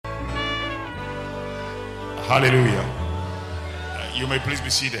Hallelujah. You may please be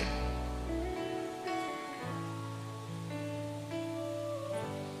seated.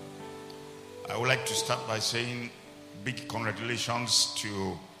 I would like to start by saying big congratulations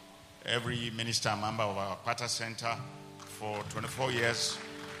to every minister and member of our Pata Center for 24 years,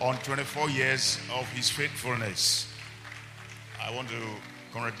 on 24 years of his faithfulness. I want to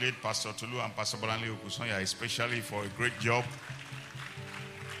congratulate Pastor Tulu and Pastor Bolanle Okusonya especially for a great job.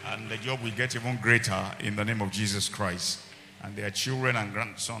 And the job will get even greater in the name of Jesus Christ. And their children and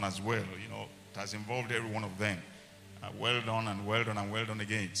grandson as well. You know, it has involved every one of them. Well done and well done and well done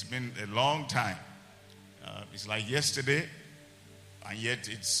again. It's been a long time. It's like yesterday, and yet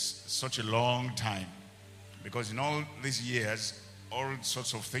it's such a long time. Because in all these years, all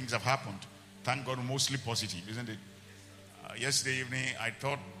sorts of things have happened. Thank God, mostly positive, isn't it? Yesterday evening, I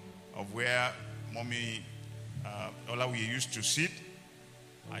thought of where Mommy Olawi used to sit.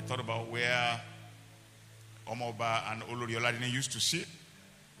 I thought about where Omoba and Olori Oladine used to sit.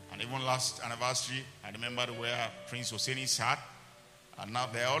 And even last anniversary, I remembered where Prince Hosseini sat. And now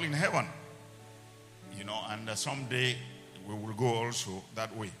they're all in heaven. You know, and someday we will go also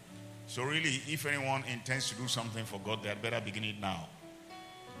that way. So really, if anyone intends to do something for God, they had better begin it now.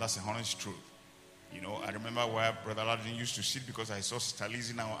 That's the honest truth. You know, I remember where Brother Oladine used to sit because I saw Sister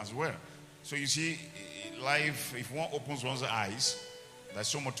Lizzie now as well. So you see, life, if one opens one's eyes, there's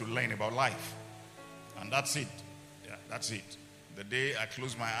so much to learn about life. And that's it. Yeah, that's it. The day I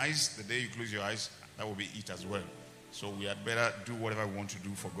close my eyes, the day you close your eyes, that will be it as well. So we had better do whatever we want to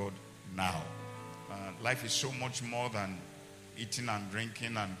do for God now. Life is so much more than eating and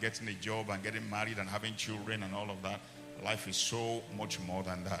drinking and getting a job and getting married and having children and all of that. Life is so much more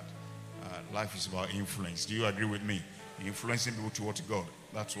than that. Life is about influence. Do you agree with me? Influencing people towards God.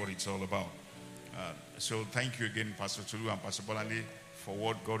 That's what it's all about. So thank you again, Pastor Tulu and Pastor Bolanle, for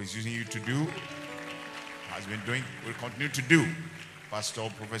what God is using you to do, has been doing, will continue to do. Pastor,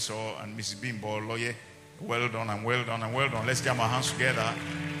 Professor, and Mrs. Bimbo, lawyer, well done and well done and well done. Let's get our hands together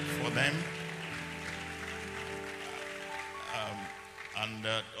for them. And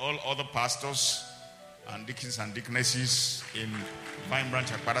all other pastors and deacons and deaconesses in Vine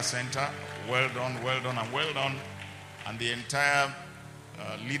Branch Akpata Center, well done, well done, and well done. And the entire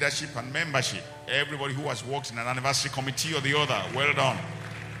leadership and membership, everybody who has worked in an anniversary committee or the other, well done.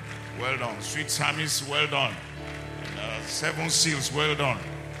 Well done. Sweet Samis, well done. Seven Seals, well done.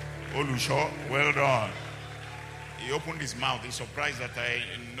 Olusho, well done. He opened his mouth. He's surprised that I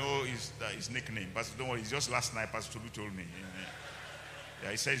know his nickname. Pastor, don't worry, it's just last night Pastor Tulu told me. Yeah,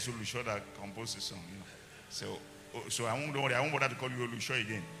 he said it's Olusho that composed the song. You know. So I won't, don't worry, I won't bother to call you Olusho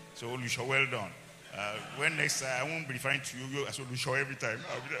again. So Olusho, well done. When next I won't be referring to you as Olusho every time.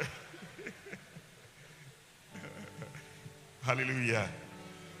 I'll be there. Hallelujah.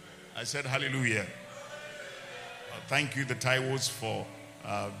 I said hallelujah. Thank you, the Taiwos, for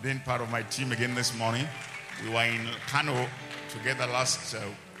being part of my team again this morning. We were in Kano together last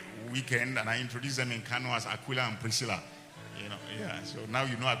weekend, and I introduced them in Kano as Aquila and Priscilla. You know, yeah. So now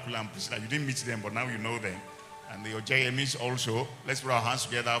you know Aquila and Priscilla. You didn't meet them, but now you know them. And the Ojayemis also. Let's put our hands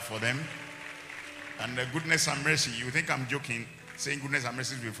together for them. And goodness and mercy. You think I'm joking, saying goodness and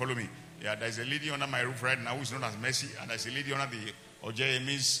mercy will follow me. Yeah, there's a lady under my roof right now who is known as Mercy, and there's a lady under the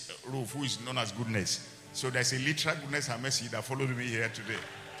Ojayemis roof who is known as Goodness. So there's a literal goodness and mercy that followed me here today.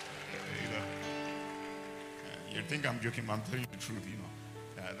 You know, you think I'm joking, but I'm telling you the truth. You know,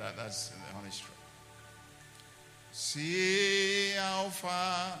 that's the honest truth. See how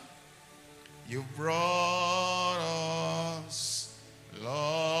far you've brought us,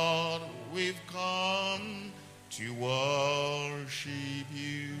 Lord. We've come to worship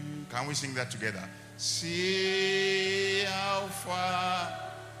you. Can we sing that together? See how far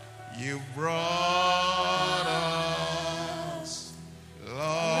you've brought us,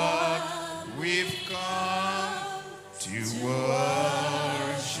 Lord. We've come to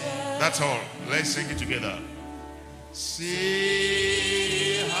worship. That's all. Let's sing it together.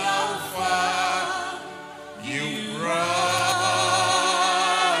 See how far you brought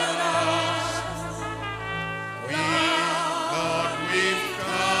us. Lord, we've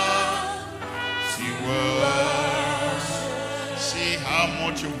come to worship. See how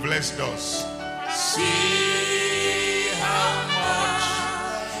much you blessed us. See how much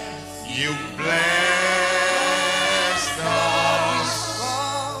you blessed us.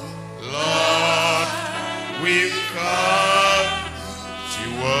 Lord, we've come to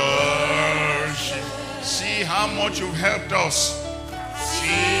worship. See how much you've helped us.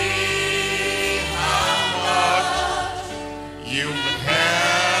 See how much you've helped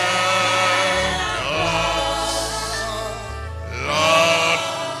us. Lord,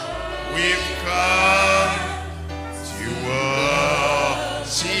 we've come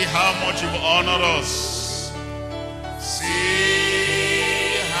honored us.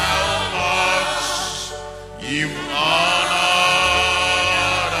 See how much you've honored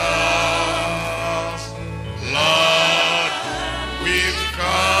us. Lord, we've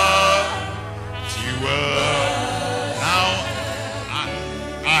come to now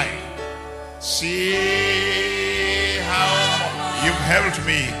I see how you've helped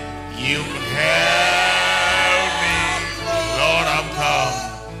me. You've helped me. Lord, I've come.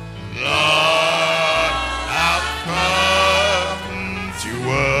 Lord, I've come to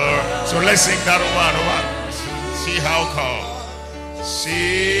work. So let's sing that over. See how come.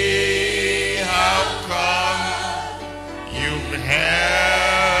 See how come you've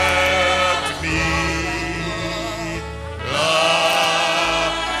helped me.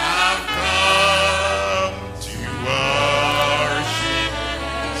 Lord, I've come to worship.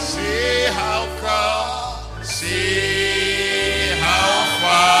 See how come. See how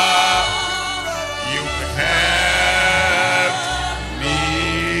far you've helped me.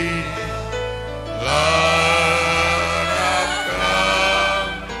 Lord, I've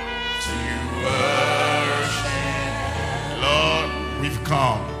come to worship. Lord, we've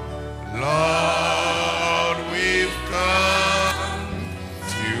come. Lord, we've come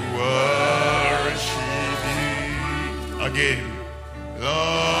to worship you. Again,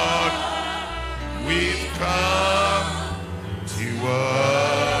 Lord, we've come to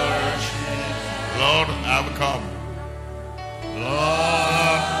worship. Lord, I've come.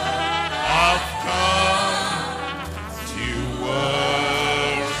 Lord, I've come to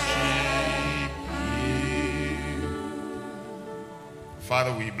worship you.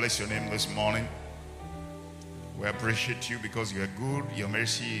 Father, we bless your name this morning. We appreciate you because you are good. Your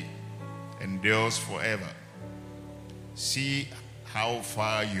mercy endures forever. See how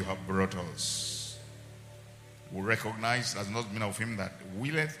far you have brought us. We recognize that it's not been of him that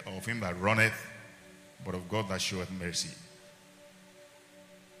willeth or of him that runneth, but of God that showeth mercy.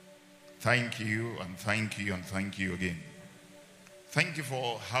 Thank you and thank you and thank you again. Thank you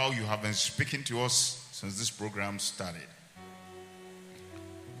for how you have been speaking to us since this program started.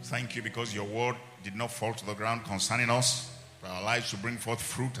 Thank you because your word did not fall to the ground concerning us, for our lives to bring forth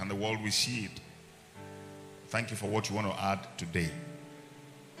fruit and the world will see it. Thank you for what you want to add today.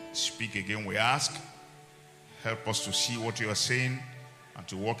 Speak again, we ask. Help us to see what you are saying and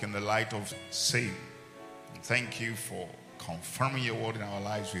to walk in the light of saying. And thank you for confirming your word in our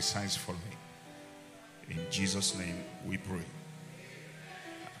lives with signs following. In Jesus' name we pray.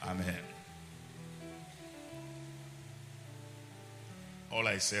 Amen. All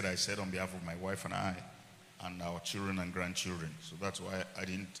I said on behalf of my wife and I and our children and grandchildren. So that's why I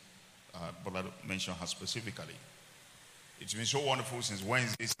didn't bother to mention her specifically. It's been so wonderful since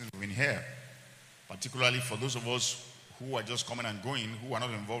Wednesday since we've been here. Particularly for those of us who are just coming and going, who are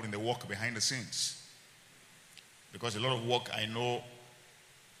not involved in the work behind the scenes. Because a lot of work I know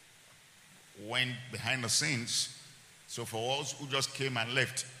went behind the scenes. So for us who just came and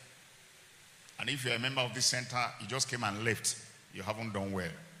left, and if you're a member of this center, you just came and left, you haven't done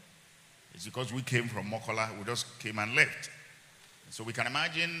well. It's because we came from Mokola, we just came and left. So we can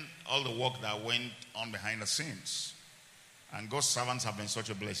imagine all the work that went on behind the scenes. And God's servants have been such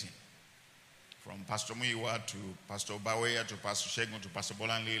a blessing. From Pastor Muiwa to Pastor Baweya to Pastor Shegun to Pastor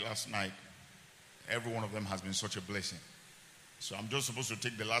Bolanle last night, every one of them has been such a blessing. So I'm just supposed to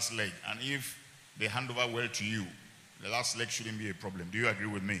take the last leg. And if they hand over well to you, the last leg shouldn't be a problem. Do you agree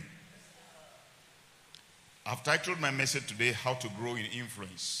with me? I've titled my message today, How to Grow in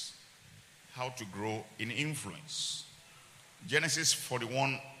Influence. How to Grow in Influence. Genesis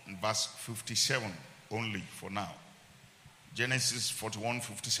 41 verse 57 only for now. Genesis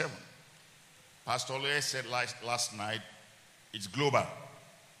 41:57. Pastor Ole said last night, it's global.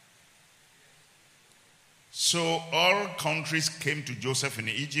 So all countries came to Joseph in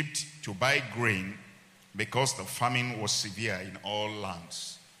Egypt to buy grain because the famine was severe in all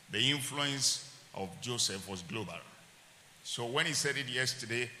lands. The influence of Joseph was global. So when he said it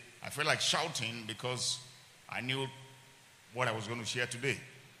yesterday, I felt like shouting because I knew what I was going to share today.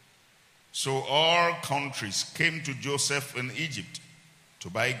 So all countries came to Joseph in Egypt to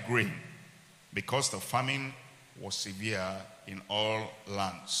buy grain because the famine was severe in all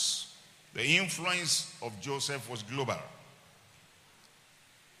lands. The influence of Joseph was global.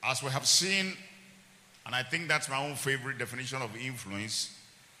 As we have seen, and I think that's my own favorite definition of influence,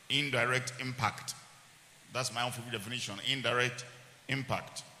 indirect impact. That's my own favorite definition, indirect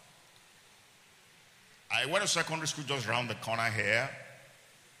impact. I went to secondary school just around the corner here.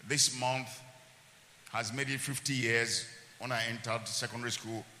 This month has made it 50 years when I entered secondary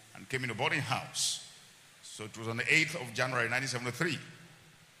school and came in a boarding house. So it was on the 8th of January 1973.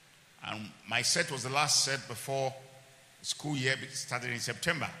 And my set was the last set before school year started in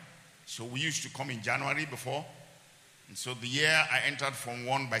September. So we used to come in January before. And so the year I entered Form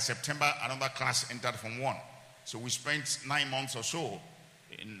 1, by September, another class entered Form 1. So we spent 9 months or so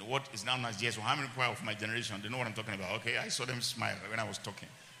in what is known as GS1. How many people of my generation, they know what I'm talking about? Okay, I saw them smile when I was talking.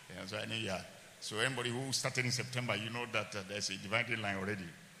 Yeah, so I knew, yeah. So anybody who started in September, you know that there's a dividing line already.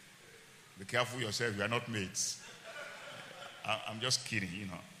 Be careful yourself, you are not mates. I'm just kidding, you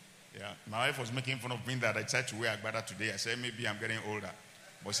know. Yeah, my wife was making fun of me that I tried to wear agbada today. I said maybe I'm getting older.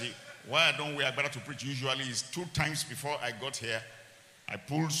 But see, why I don't wear agbada to preach usually is 2 times before I got here, I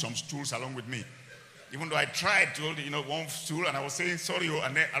pulled some stools along with me. Even though I tried to hold, one stool and I was saying sorry,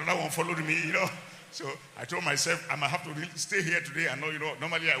 and then another one followed me, So I told myself I might have to really stay here today and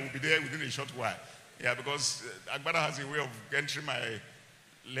normally I will be there within a short while. Yeah, because agbada has a way of entering my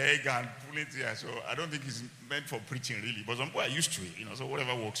leg and pulling it here. So I don't think it's meant for preaching really. But some people are used to it, so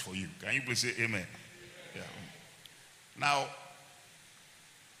whatever works for you. Can you please say amen? Yeah. Now,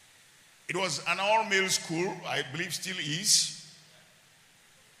 it was an all-male school, I believe still is.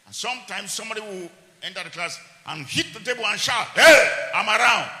 And sometimes somebody will enter the class and hit the table and shout, "Hey, I'm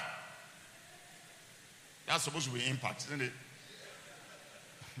around." That's supposed to be impact, isn't it?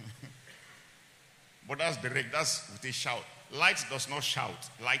 But that's direct, that's with a shout. Light does not shout,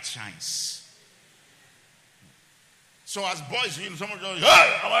 light shines. So as boys, someone goes,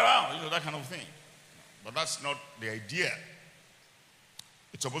 "Hey, I'm around," that kind of thing. But that's not the idea.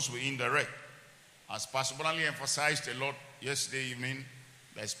 It's supposed to be indirect. As Pastor Bonali emphasized a lot yesterday evening,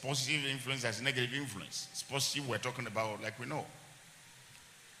 there's positive influence, there's negative influence. It's positive we're talking about, like we know.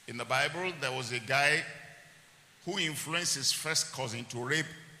 In the Bible, there was a guy who influenced his first cousin to rape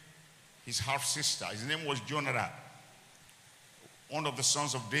his half-sister. His name was Jonadab, one of the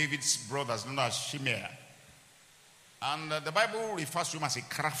sons of David's brothers, known as Shimei. And the Bible refers to him as a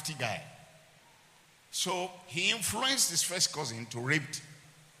crafty guy. So he influenced his first cousin to rape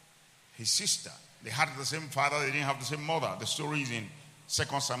his sister. They had the same father, they didn't have the same mother. The story is in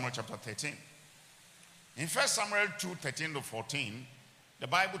 2 Samuel chapter 13. In 1 Samuel 2:13-14, the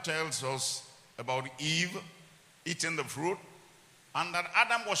Bible tells us about Eve eating the fruit and that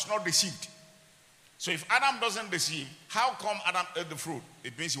Adam was not deceived. So if Adam doesn't deceive, how come Adam ate the fruit?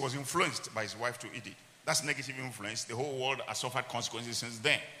 It means he was influenced by his wife to eat it. That's negative influence. The whole world has suffered consequences since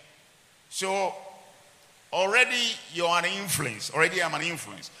then. So already you are an influence. Already I'm an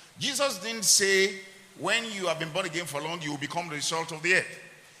influence. Jesus didn't say when you have been born again for long, you will become the salt of the earth.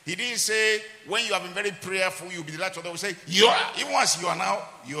 He didn't say when you have been very prayerful, you will be the light of the world. He said, you are, even as you are now,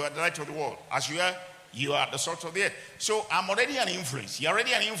 you are the light of the world. As you are the salt of the earth. So I'm already an influence. You're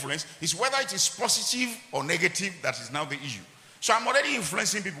already an influence. It's whether it is positive or negative that is now the issue. So I'm already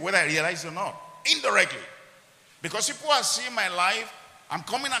influencing people whether I realize it or not. Indirectly. Because people are seeing my life. I'm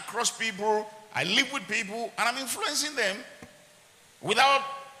coming across people. I live with people. And I'm influencing them without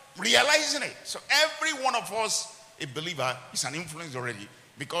realizing it. So every one of us, a believer, is an influence already.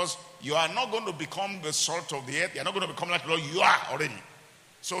 Because you are not going to become the salt of the earth. You're not going to become like the Lord. You are already.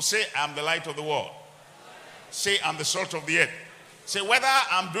 So say, I'm the light of the world. Say, I'm the salt of the earth. Say, whether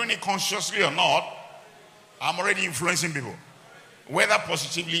I'm doing it consciously or not, I'm already influencing people, whether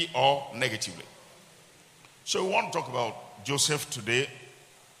positively or negatively. So we want to talk about Joseph today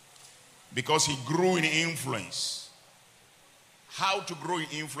because he grew in influence. How to grow in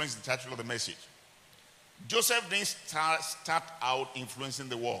influence is the title of the message. Joseph didn't start out influencing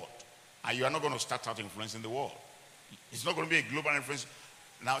the world. And you are not going to start out influencing the world. It's not going to be a global influence.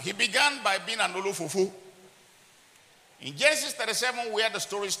 Now, he began by being an Olofofo. In Genesis 37, where the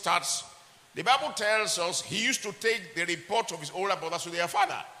story starts, the Bible tells us he used to take the report of his older brothers to their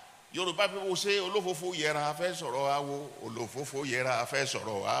father. Yoruba people will say, Olofofo yera afe soro awo, Olofofo yera afe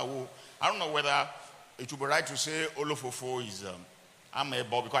soro awo. I don't know whether it would be right to say Olofofo is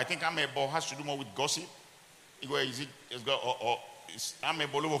amebo, because I think amebo has to do more with gossip. Is it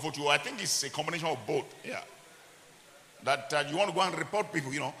amebo, Olofofo too? I think it's a combination of both. Yeah. That you want to go and report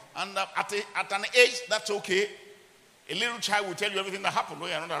people, and at an age, that's okay. A little child will tell you everything that happened when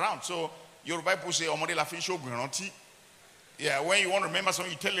you're not around. So your Bible say, yeah, when you want to remember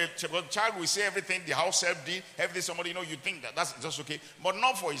something, you tell the child will say everything the house help did, everything somebody, you think that's just okay. But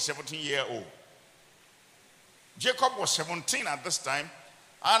not for his 17-year-old. Jacob was 17 at this time.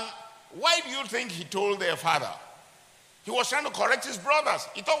 And why do you think he told their father? He was trying to correct his brothers.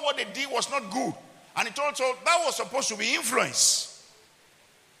 He thought what they did was not good. And he told so that was supposed to be influence.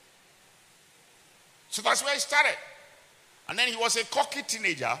 So that's where he started. And then he was a cocky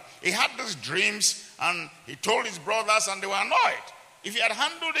teenager. He had these dreams and he told his brothers and they were annoyed. If he had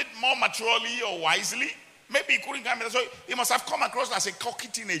handled it more maturely or wisely, maybe he couldn't come in. So he must have come across as a cocky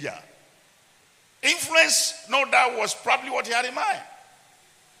teenager. Influence, no doubt, was probably what he had in mind.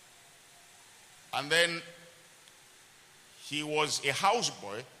 And then he was a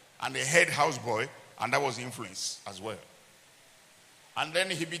houseboy and a head houseboy, and that was influence as well. And then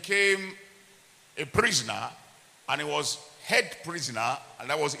he became a prisoner, and he was head prisoner, and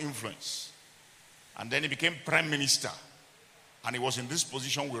that was influence. And then he became prime minister, and he was in this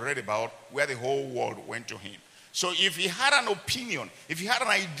position we read about where the whole world went to him. So if he had an opinion, if he had an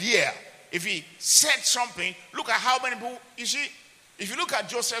idea, if he said something, look at how many people, you see, if you look at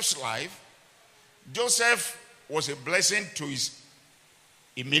Joseph's life, Joseph was a blessing to his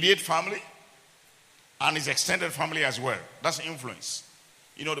immediate family and his extended family as well. That's influence.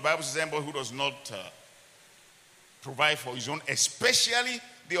 You know, the Bible says anybody who does not provide for his own, especially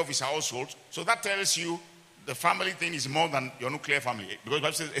the of his household. So that tells you the family thing is more than your nuclear family. Because the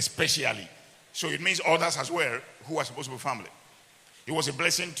Bible says especially. So it means others as well who are supposed to be family. It was a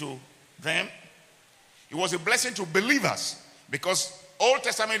blessing to them. It was a blessing to believers because Old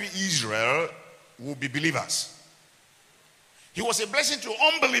Testament Israel will be believers. He was a blessing to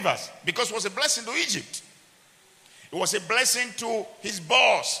unbelievers because it was a blessing to Egypt. It was a blessing to his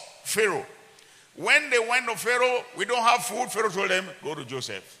boss, Pharaoh. When they went to Pharaoh, we don't have food. Pharaoh told them, go to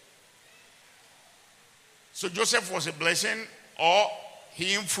Joseph. So Joseph was a blessing, or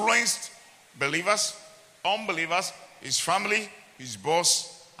he influenced believers, unbelievers, his family, his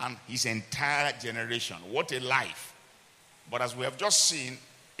boss, and his entire generation. What a life. But as we have just seen,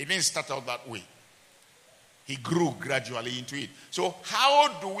 it didn't start out that way. He grew gradually into it. So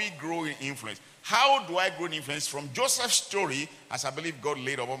how do we grow in influence? How do I grow in influence? From Joseph's story, as I believe God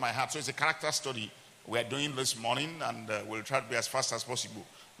laid over my heart. So it's a character study we are doing this morning, and we'll try to be as fast as possible.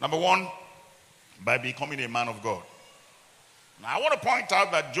 Number one, by becoming a man of God. Now I want to point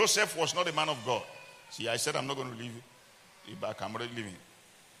out that Joseph was not a man of God. See, I said I'm not going to leave it back. I'm already leaving.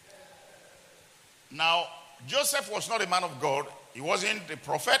 Now, Joseph was not a man of God. He wasn't a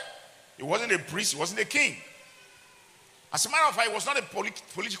prophet. He wasn't a priest. He wasn't a king. As a matter of fact, he was not a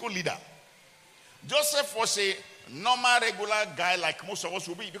political leader. Joseph was a normal, regular guy like most of us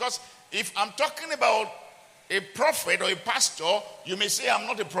will be. Because if I'm talking about a prophet or a pastor, you may say I'm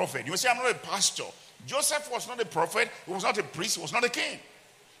not a prophet. You may say I'm not a pastor. Joseph was not a prophet. He was not a priest. He was not a king.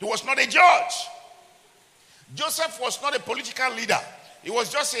 He was not a judge. Joseph was not a political leader. He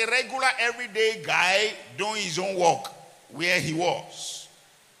was just a regular, everyday guy doing his own work where he was.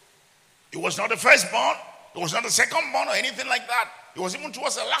 He was not the firstborn. He was not the secondborn or anything like that. He was even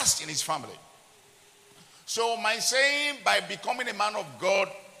towards the last in his family. So my saying by becoming a man of God,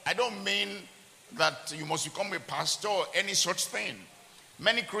 I don't mean that you must become a pastor or any such thing.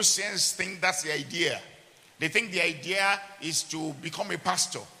 Many Christians think that's the idea. They think the idea is to become a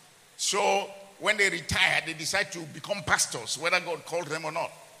pastor. So when they retire, they decide to become pastors, whether God called them or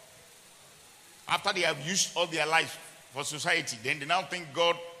not. After they have used all their life for society, then they now think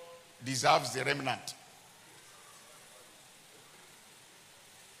God deserves the remnant.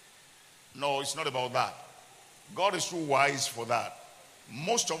 No, it's not about that. God is too wise for that.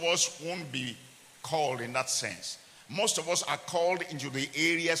 Most of us won't be called in that sense. Most of us are called into the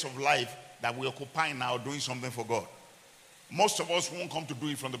areas of life that we occupy now doing something for God. Most of us won't come to do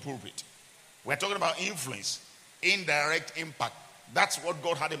it from the pulpit. We're talking about influence, indirect impact. That's what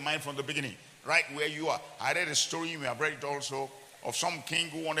God had in mind from the beginning, right where you are. I read a story, you may have read it also, of some king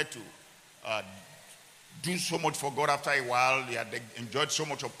who wanted to do so much for God after a while. He had enjoyed so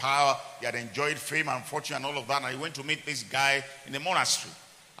much of power. He had enjoyed fame and fortune and all of that. And he went to meet this guy in the monastery.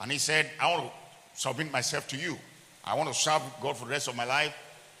 And he said, I want to submit myself to you. I want to serve God for the rest of my life.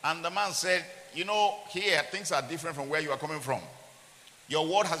 And the man said, you know, here things are different from where you are coming from. Your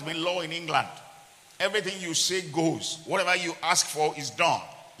word has been law in England. Everything you say goes. Whatever you ask for is done.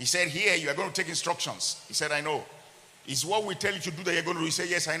 He said, here you are going to take instructions. He said, I know. It's what we tell you to do that you're going to do. He said,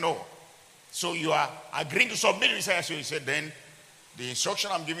 yes, I know. So you are agreeing to submit. He said, then the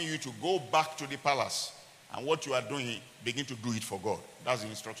instruction I'm giving you to go back to the palace. And what you are doing, begin to do it for God. That's the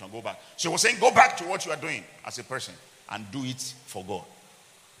instruction. Go back. So he was saying, go back to what you are doing as a person and do it for God.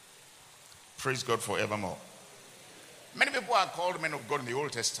 Praise God forevermore. Many people are called men of God in the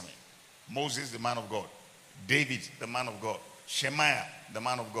Old Testament. Moses, the man of God. David, the man of God. Shemaiah, the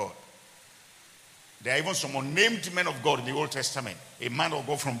man of God. There are even some unnamed men of God in the Old Testament. A man of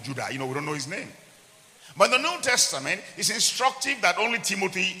God from Judah. You know, we don't know his name. But in the New Testament, it's instructive that only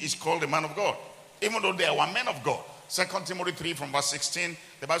Timothy is called a man of God. Even though they are men of God. 2 Timothy 3 from verse 16,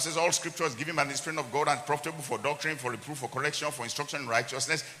 the Bible says, all scripture is given by the Spirit of God and profitable for doctrine, for reproof, for correction, for instruction in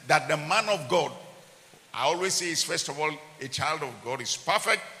righteousness, that the man of God, I always say, is first of all a child of God, is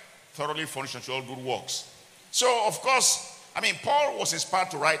perfect, thoroughly furnished unto all good works. So, of course, Paul was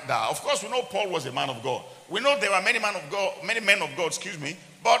inspired to write that. Of course, we know Paul was a man of God. We know there are many men of God,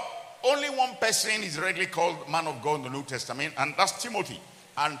 but only one person is regularly called man of God in the New Testament, and that's Timothy.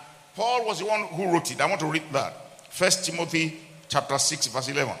 And Paul was the one who wrote it. I want to read that. 1 Timothy chapter 6, verse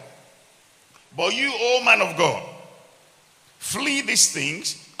 11. But you, O man of God, flee these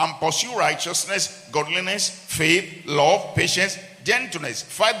things and pursue righteousness, godliness, faith, love, patience, gentleness.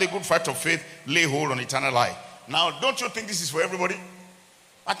 Fight the good fight of faith. Lay hold on eternal life. Now, don't you think this is for everybody?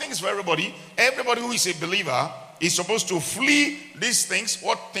 I think it's for everybody. Everybody who is a believer is supposed to flee these things.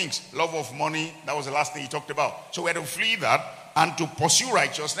 What things? Love of money. That was the last thing he talked about. So we have to flee that and to pursue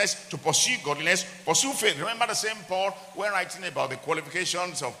righteousness, to pursue godliness, pursue faith. Remember the same Paul when writing about the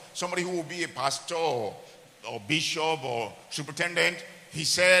qualifications of somebody who will be a pastor or bishop or superintendent. He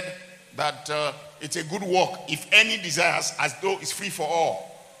said that it's a good work if any desires, as though it's free for all.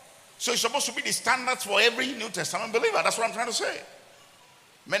 So it's supposed to be the standards for every New Testament believer. That's what I'm trying to say.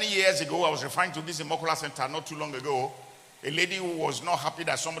 Many years ago, I was referring to this in Mokola Center not too long ago. A lady who was not happy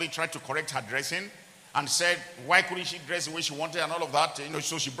that somebody tried to correct her dressing and said, why couldn't she dress the way she wanted and all of that?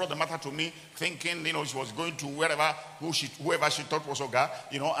 So she brought the matter to me thinking, she was going to whoever she thought was Oga,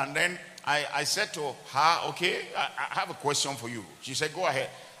 and then I said to her, okay, I have a question for you. She said, go ahead.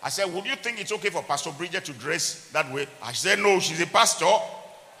 I said, would you think it's okay for Pastor Bridget to dress that way? I said, no, she's a pastor.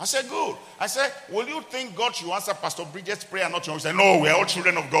 I said, good. I said, will you think God should answer Pastor Bridget's prayer, not yours? She said, no, we are all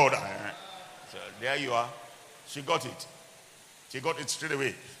children of God. So there you are. She got it. She got it straight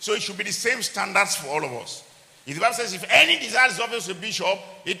away. So it should be the same standards for all of us. If the Bible says, if any desires office a bishop,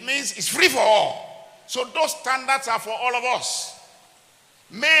 it means it's free for all. So those standards are for all of us.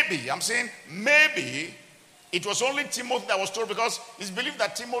 Maybe it was only Timothy that was told, because it's believed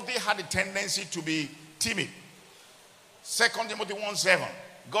that Timothy had a tendency to be timid. 2 Timothy 1:7.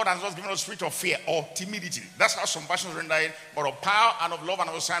 God has not given us a spirit of fear or timidity. That's how some passions render it, but of power and of love and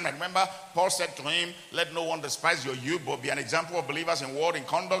of assignment. Remember, Paul said to him, let no one despise your youth, but be an example of believers in word, in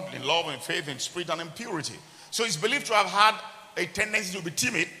conduct, in love, in faith, in spirit, and in purity. So he's believed to have had a tendency to be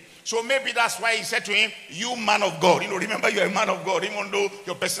timid. So maybe that's why he said to him, you man of God. Remember, you're a man of God, even though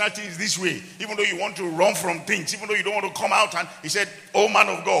your personality is this way, even though you want to run from things, even though you don't want to come out. And he said, oh man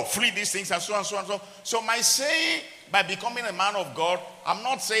of God, flee these things, and so on and so on. So my saying, by becoming a man of God, I'm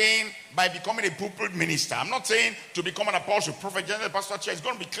not saying by becoming a pulpit minister. I'm not saying to become an apostle, prophet, general, pastor, church. It's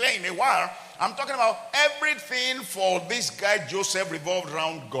going to be clear in a while. I'm talking about everything for this guy Joseph revolved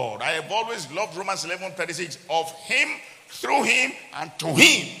around God. I have always loved Romans 11:36. Of him, through him, and to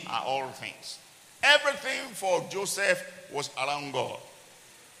him are all things. Everything for Joseph was around God.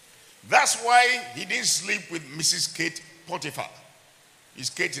 That's why he didn't sleep with Mrs. Kate Potiphar. Is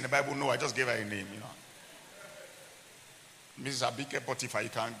Kate in the Bible? No, I just gave her a name, Mrs. Abike Potiphar, you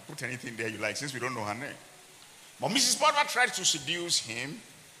can put anything there you like, since we don't know her name. But Mrs. Potiphar tried to seduce him.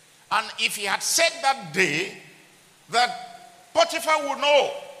 And if he had said that day that Potiphar would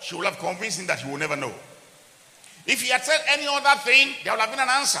know, she would have convinced him that he would never know. If he had said any other thing, there would have been an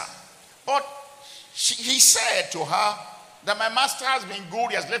answer. But he said to her that my master has been good,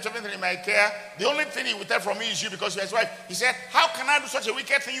 he has left everything in my care. The only thing he will take from me is you, because you're his wife. He said, how can I do such a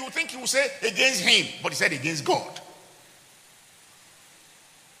wicked thing? You would think he would say against him, but he said against God.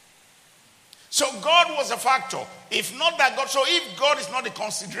 So God was a factor. If not that God, so if God is not the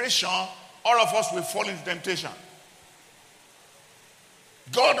consideration, all of us will fall into temptation.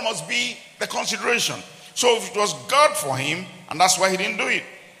 God must be the consideration. So if it was God for him, and that's why he didn't do it.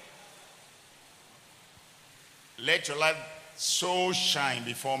 Let your light so shine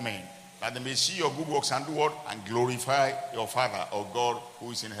before men that they may see your good works and do what? And glorify your Father or God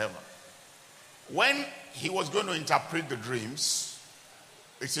who is in heaven. When he was going to interpret the dreams,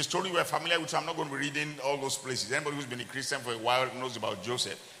 it's a story we're familiar with, so I'm not going to be reading all those places. Anybody who's been a Christian for a while knows about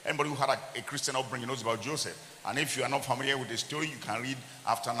Joseph. Anybody who had a Christian upbringing knows about Joseph. And if you are not familiar with the story, you can read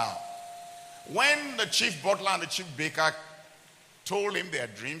after now. When the chief butler and the chief baker told him their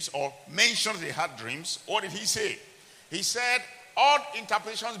dreams, or mentioned they had dreams, what did he say? He said, all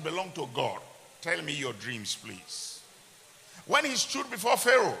interpretations belong to God. Tell me your dreams, please. When he stood before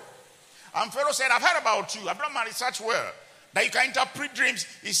Pharaoh, and Pharaoh said, I've heard about you, I've done my research well, that you can interpret dreams.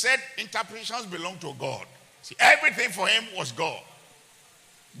 He said, interpretations belong to God. See, everything for him was God.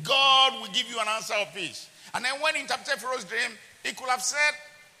 God will give you an answer of peace. And then when he interpreted Pharaoh's dream, he could have said,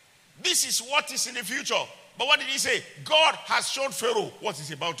 this is what is in the future. But what did he say? God has shown Pharaoh what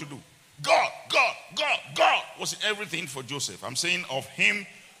he's about to do. God was in everything for Joseph. I'm saying of him,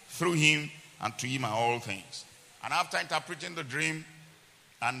 through him, and to him are all things. And after interpreting the dream,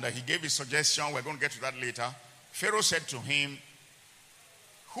 and he gave his suggestion, we're going to get to that later, Pharaoh said to him,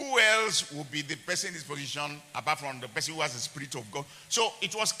 who else would be the person in this position apart from the person who has the Spirit of God? So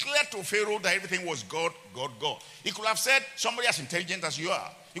it was clear to Pharaoh that everything was God, God, God. He could have said somebody as intelligent as you are.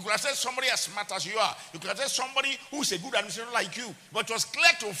 He could have said somebody as smart as you are. He could have said somebody who's a good administrator like you. But it was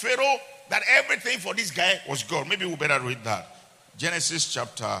clear to Pharaoh that everything for this guy was God. Maybe we better read that. Genesis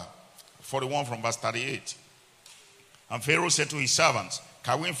chapter 41 from verse 38. And Pharaoh said to his servants,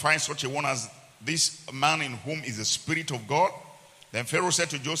 can we find such a one as this man in whom is the Spirit of God? Then Pharaoh said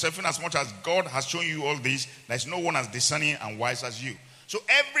to Joseph, inasmuch as God has shown you all this, there is no one as discerning and wise as you. So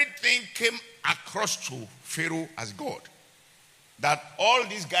everything came across to Pharaoh as God. That all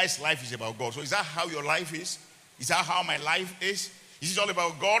this guy's life is about God. So is that how your life is? Is that how my life is? Is it all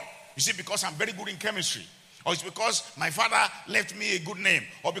about God? You see, because I'm very good in chemistry. Or it's because my father left me a good name.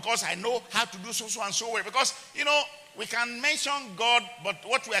 Or because I know how to do so and so well. Because, we can mention God, but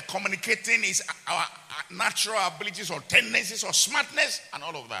what we are communicating is our natural abilities or tendencies or smartness and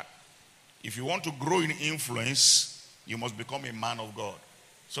all of that. If you want to grow in influence, you must become a man of God.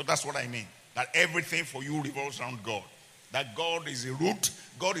 So that's what I mean. That everything for you revolves around God. That God is the root,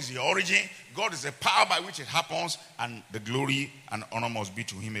 God is the origin, God is the power by which it happens, and the glory and honor must be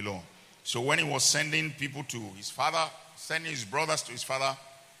to him alone. So when he was sending people to his father, sending his brothers to his father,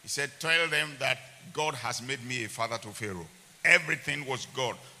 he said, tell them that God has made me a father to Pharaoh. Everything was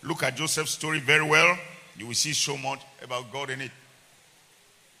God. Look at Joseph's story very well. You will see so much about God in it.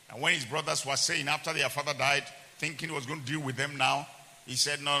 And when his brothers were saying after their father died, thinking he was going to deal with them now, he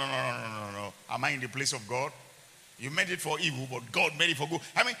said, no. Am I in the place of God? You meant it for evil, but God made it for good.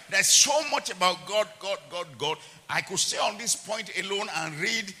 I mean, there's so much about God. I could stay on this point alone and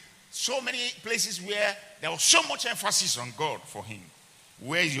read so many places where there was so much emphasis on God for him.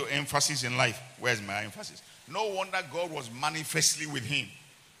 Where is your emphasis in life? Where is my emphasis? No wonder God was manifestly with him.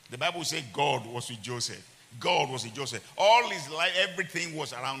 The Bible says God was with Joseph. God was with Joseph. All his life, everything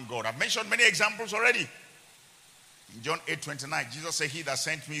was around God. I've mentioned many examples already. In John 8:29, Jesus said, he that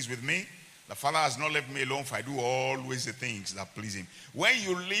sent me is with me. The Father has not left me alone, for I do always the things that please him. When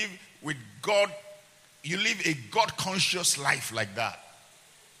you live with God, you live a God-conscious life like that.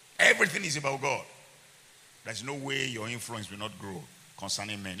 Everything is about God. There's no way your influence will not grow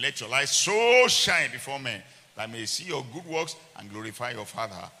concerning men. Let your light so shine before men that may see your good works and glorify your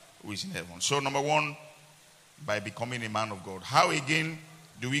Father who is in heaven. So number one, by becoming a man of God. How again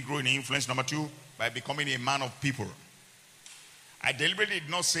do we grow in influence? Number two, by becoming a man of people. I deliberately did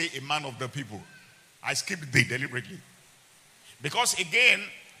not say a man of the people. I skipped the deliberately. Because again,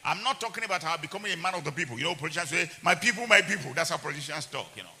 I'm not talking about how becoming a man of the people. Politicians say, my people. That's how politicians talk,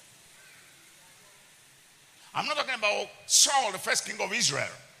 I'm not talking about Saul, the first king of Israel.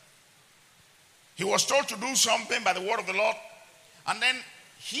 He was told to do something by the word of the Lord. And then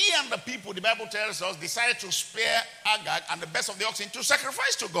he and the people, the Bible tells us, decided to spare Agag and the best of the oxen to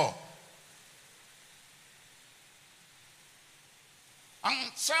sacrifice to God. And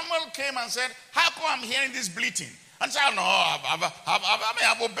Samuel came and said, how come I'm hearing this bleating? And said, no,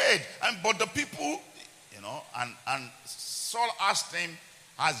 I've obeyed. But the people, and Saul asked him,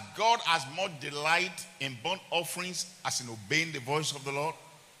 has God as much delight in burnt offerings as in obeying the voice of the Lord?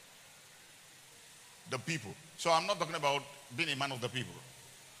 The people. So I'm not talking about being a man of the people.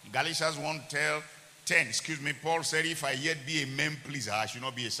 Galatians 1:10, Paul said, if I yet be a man pleaser, I should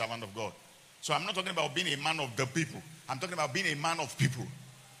not be a servant of God. So I'm not talking about being a man of the people. I'm talking about being a man of people.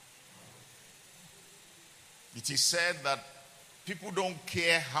 It is said that people don't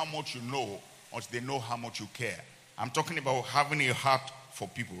care how much you know until they know how much you care. I'm talking about having a heart for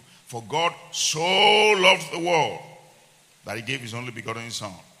people. For God so loved the world that he gave his only begotten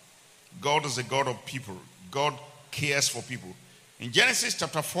son. God is a God of people. God cares for people. In Genesis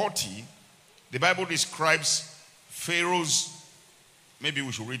chapter 40, the Bible describes Pharaoh's, maybe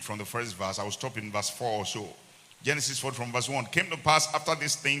we should read from the first verse. I will stop in verse 4 or so. Genesis 40 from verse 1. Came to pass after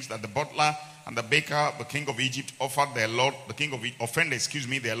these things that the butler and the baker, the king of Egypt, offended their lord, the king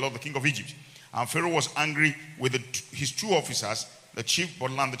of Egypt. And Pharaoh was angry with his two officers, the chief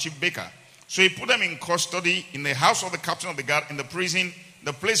butler and the chief baker. So he put them in custody in the house of the captain of the guard in the prison,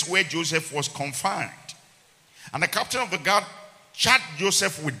 the place where Joseph was confined. And the captain of the guard charged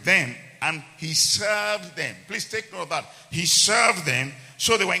Joseph with them, and he served them. Please take note of that. He served them,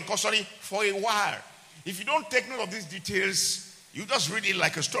 so they were in custody for a while. If you don't take note of these details, you just read it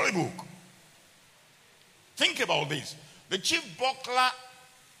like a storybook. Think about this. The chief butler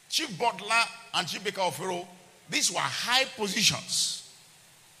and chief baker of Pharaoh, these were high positions.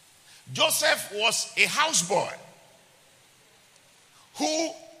 Joseph was a houseboy who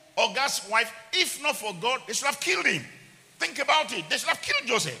August's wife, if not for God, they should have killed him. Think about it. They should have killed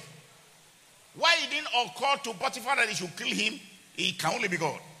Joseph. Why it didn't occur to Potiphar that he should kill him He can only be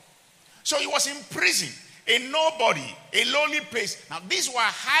God. So he was in prison, a nobody, a lowly place. Now these were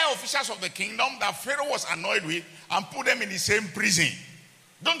high officials of the kingdom that Pharaoh was annoyed with and put them in the same prison.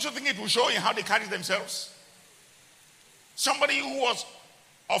 Don't you think it will show you how they carry themselves? Somebody who was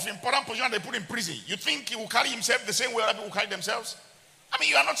of important position they put in prison. You think he will carry himself the same way other people carry themselves? I mean,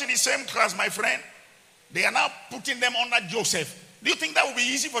 you are not in the same class, my friend. They are now putting them under Joseph. Do you think that will be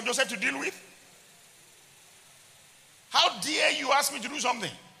easy for Joseph to deal with? How dare you ask me to do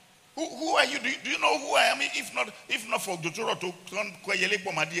something? Who are you? Do you know who I am? If not for Jotoro to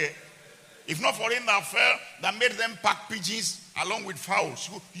if not for him that made them pack pigeons along with fowls,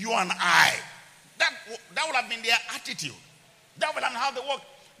 you and I, that would have been their attitude. That would have been how they work.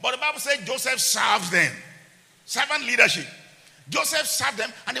 But the Bible says Joseph serves them. Servant leadership. Joseph served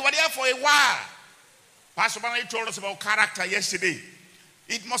them and they were there for a while. Pastor Barney told us about character yesterday.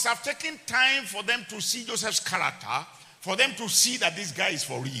 It must have taken time for them to see Joseph's character, for them to see that this guy is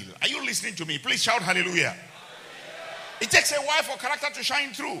for real. Are you listening to me? Please shout hallelujah. Hallelujah. It takes a while for character to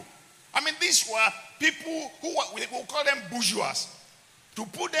shine through. I mean, these were people who we will call them bourgeois. To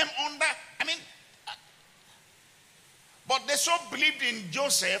put them under, but they so believed in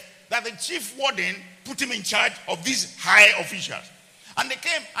Joseph that the chief warden put him in charge of these high officials. And they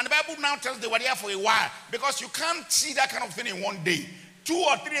came, and the Bible now tells they were there for a while, because you can't see that kind of thing in one day. 2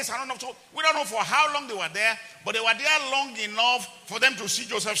 or 3 days, I don't know. So we don't know for how long they were there, but they were there long enough for them to see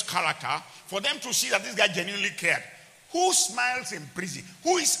Joseph's character, for them to see that this guy genuinely cared. Who smiles in prison?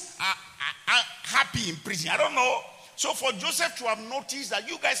 Who is happy in prison? I don't know. So for Joseph to have noticed that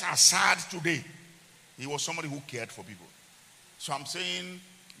you guys are sad today, he was somebody who cared for people. So I'm saying,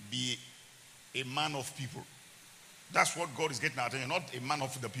 be a man of people. That's what God is getting at, not a man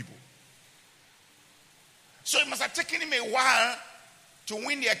of the people. So it must have taken him a while to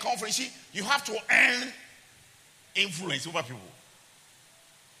win their confidence. You have to earn influence over people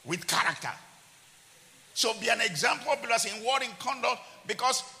with character. So be an example of believers in word, in conduct,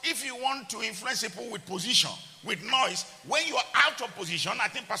 because if you want to influence people with position, with noise, when you are out of position, I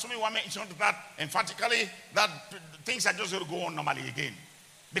think Pastor Miwa mentioned that emphatically, that things are just going to go on normally again.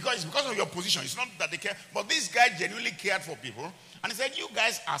 Because it's because of your position. It's not that they care. But this guy genuinely cared for people. And he said, you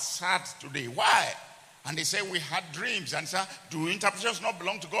guys are sad today. Why? And they said, we had dreams. And said, do interpretations not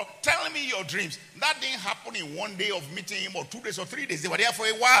belong to God? Tell me your dreams. That didn't happen in 1 day of meeting him, or 2 days or 3 days. They were there for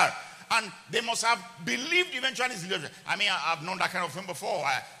a while. And they must have believed eventually his leadership. I mean, I've known that kind of thing before.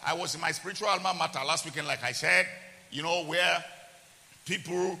 I was in my spiritual alma mater last weekend, like I said, where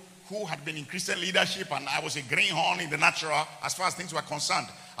people who had been in Christian leadership, and I was a greenhorn in the natural as far as things were concerned.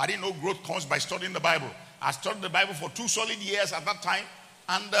 I didn't know growth comes by studying the Bible. I studied the Bible for 2 solid years at that time.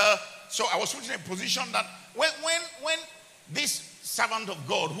 And so I was put in a position that when this servant of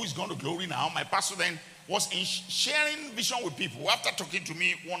God, who is going to glory now, my pastor then, was in sharing vision with people. After talking to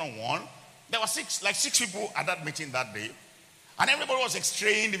me one-on-one, there were 6 people at that meeting that day. And everybody was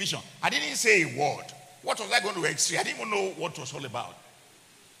extraying the vision. I didn't say a word. What was I going to extray? I didn't even know what it was all about.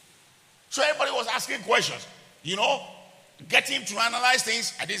 So everybody was asking questions. Getting him to analyze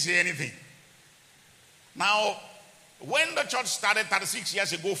things. I didn't say anything. Now, when the church started 36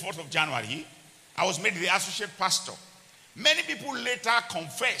 years ago, 4th of January, I was made the associate pastor. Many people later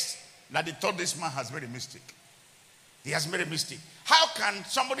confessed that they thought this man has made a mistake. He has made a mistake. How can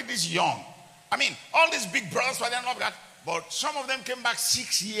somebody this young, all these big brothers were there, not that, but some of them came back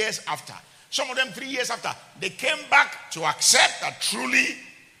 6 years after. Some of them 3 years after. They came back to accept that truly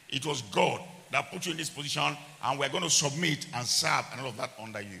it was God that put you in this position, and we're going to submit and serve and all of that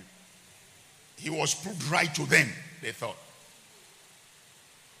under you. He was proved right to them, they thought.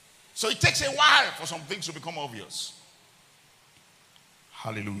 So it takes a while for some things to become obvious.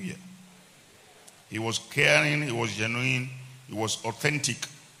 Hallelujah. He was caring, he was genuine, he was authentic.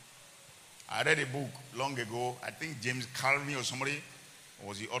 I read a book long ago. I think James Calvin or somebody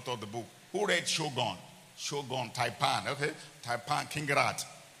was the author of the book. Who read Shogun? Shogun, Taipan, okay? Taipan, King Rat.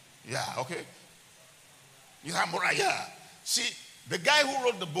 Yeah, okay? Yeah. See, the guy who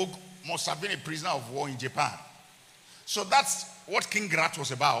wrote the book must have been a prisoner of war in Japan. So that's what King Rat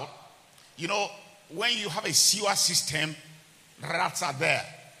was about. When you have a sewer system, rats are there.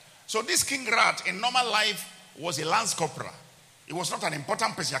 So this King Rat, in normal life, was a lance corporal. He was not an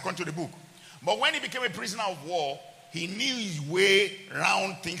important person according to the book. But when he became a prisoner of war, he knew his way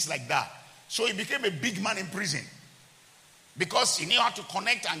around things like that. So he became a big man in prison. Because he knew how to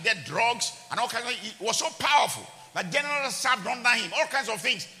connect and get drugs and all kinds of things. He was so powerful that generals served under him, all kinds of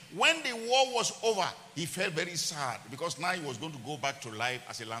things. When the war was over, he felt very sad because now he was going to go back to life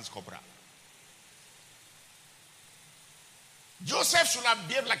as a lance corporal. Joseph should have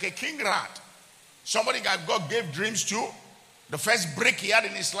behaved like a king rat. Somebody that God gave dreams to, The first break he had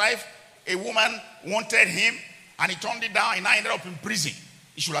in his life, a woman wanted him and he turned it down and now ended up in prison.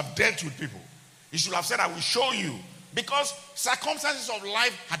 He should have dealt with people. He should have said, I will show you. Because circumstances of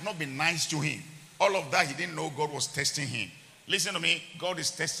life had not been nice to him. All of that, he didn't know God was testing him. Listen to me, God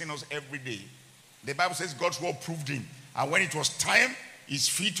is testing us every day. The Bible says God's word proved him. And when it was time, his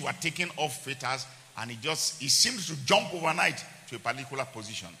feet were taken off fetters and he seemed to jump overnight to a particular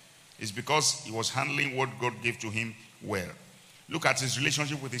position. It's because he was handling what God gave to him well. Look at his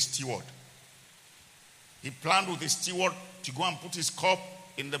relationship with his steward. He planned with his steward to go and put his cup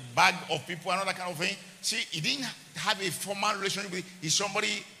in the bag of people and all that kind of thing. See, he didn't have a formal relationship with him. He's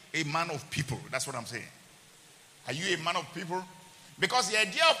somebody, a man of people. That's what I'm saying. Are you a man of people? Because the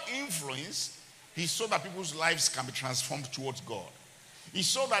idea of influence is so that people's lives can be transformed towards God. It's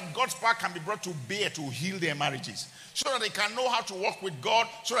so that God's power can be brought to bear to heal their marriages. So that they can know how to walk with God,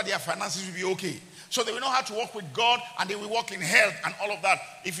 so that their finances will be okay. So they will know how to walk with God and they will walk in health and all of that.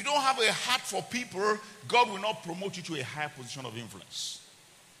 If you don't have a heart for people, God will not promote you to a higher position of influence.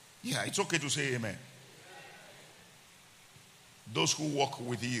 Yeah, it's okay to say amen. Those who walk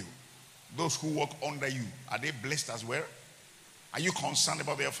with you, those who walk under you, are they blessed as well? Are you concerned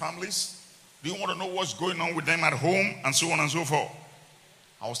about their families? Do you want to know what's going on with them at home and so on and so forth?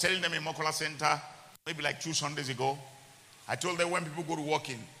 I was telling them in Mokola Center, maybe like 2 Sundays ago, I told them when people go to work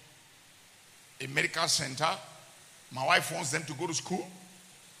in a medical center, my wife wants them to go to school,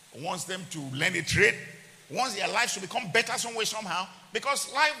 wants them to learn a trade, wants their lives to become better some way, somehow,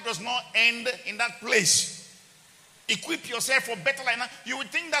 because life does not end in that place. Equip yourself for better life. You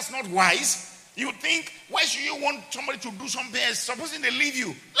would think that's not wise. You would think, why should you want somebody to do something else? Supposing they leave you,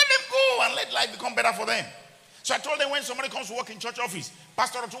 let them go and let life become better for them. So I told them when somebody comes to work in church office,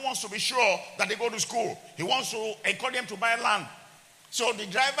 Pastor Otto wants to be sure that they go to school. He wants to encourage them to buy land. So the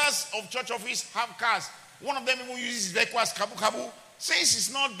drivers of church office have cars. One of them even uses his vehicle as kabu-kabu. Since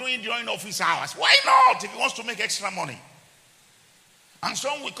he's not doing during office hours, why not if he wants to make extra money? And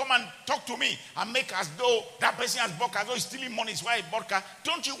someone will come and talk to me and make as though that person has bought car, as though he's stealing money, is why he bought car.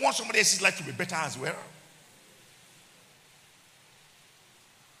 Don't you want somebody else's life to be better as well?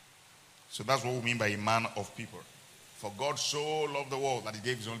 So that's what we mean by a man of people. For God so loved the world that he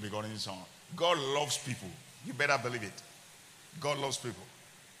gave his only begotten son. God loves people. You better believe it. God loves people.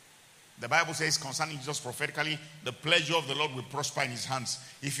 The Bible says concerning Jesus prophetically, the pleasure of the Lord will prosper in his hands.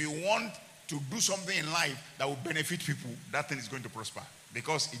 If you want to do something in life that will benefit people, that thing is going to prosper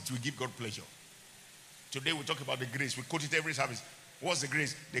because it will give God pleasure. Today we talk about the grace. We quote it every service. What's the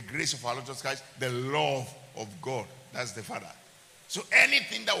grace? The grace of our Lord Jesus Christ, the love of God. That's the Father. So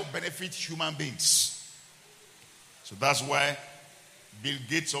anything that will benefit human beings. So that's why Bill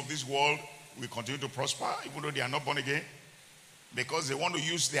Gates of this world will continue to prosper even though they are not born again. Because they want to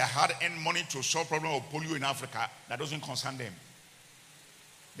use their hard-earned money to solve the problem of polio in Africa that doesn't concern them.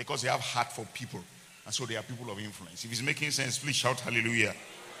 Because they have heart for people. And so they are people of influence. If it's making sense, please shout hallelujah.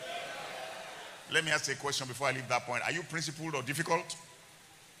 Let me ask you a question before I leave that point. Are you principled or difficult?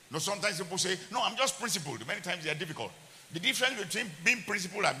 No, sometimes people say, no, I'm just principled. Many times they are difficult. The difference between being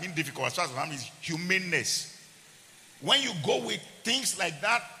principled and being difficult as far as I'm concerned is humaneness. When you go with things like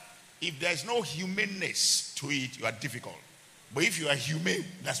that, if there's no humaneness to it, you are difficult. But if you are humane,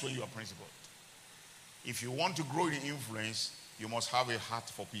 that's when you are principled. If you want to grow in influence, you must have a heart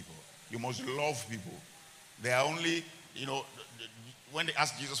for people. You must love people. They are only, when they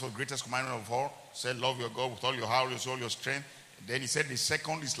asked Jesus for the greatest commandment of all, said, love your God with all your heart, your soul, your strength. Then he said the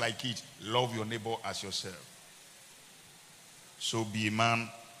second is like it, love your neighbor as yourself. So be a man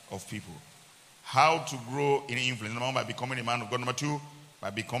of people. How to grow in influence? Number one, by becoming a man of God. Number two, by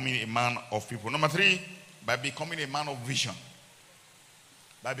becoming a man of people. Number three, by becoming a man of vision.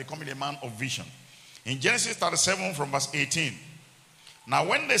 By becoming a man of vision. In Genesis 37 from verse 18. Now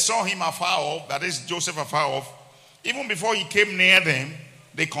when they saw him afar off, that is Joseph afar off, even before he came near them,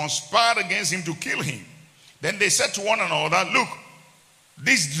 they conspired against him to kill him. Then they said to one another, look,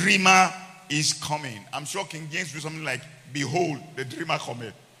 this dreamer is coming. I'm sure King James do something like, behold, the dreamer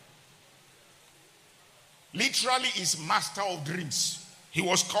cometh. Literally is master of dreams. He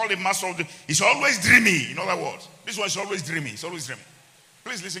was called a master of dreams. He's always dreamy, in other words. This one is always dreamy. He's always dreamy.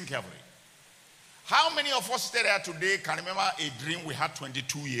 Please listen carefully. How many of us there today can remember a dream we had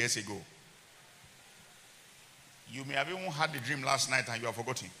 22 years ago? You may have even had the dream last night and you have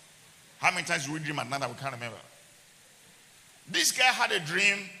forgotten. How many times do we dream at night that we can't remember? This guy had a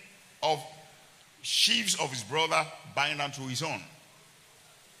dream of sheaves of his brother bowing down to his own.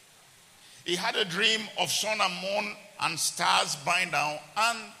 He had a dream of sun and moon and stars bowing down.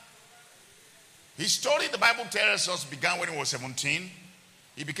 And his story, the Bible tells us, began when he was 17.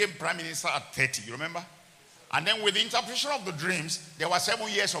 He became prime minister at 30. You remember? And then with the interpretation of the dreams, there were 7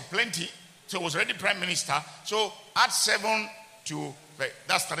 years of plenty. So he was already prime minister. So add 7 to,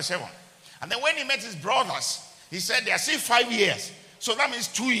 that's 37. And then when he met his brothers, he said there are still 5 years. So that means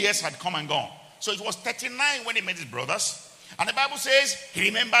 2 years had come and gone. So it was 39 when he met his brothers. And the Bible says he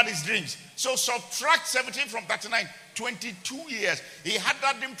remembered his dreams. So subtract 17 from 39, 22 years. He had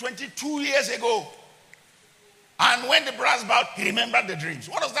that dream 22 years ago. And when the brass bowed, he remembered the dreams.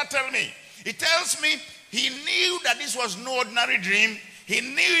 What does that tell me? It tells me he knew that this was no ordinary dream. He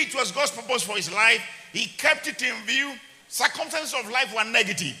knew it was God's purpose for his life. He kept it in view. Circumstances of life were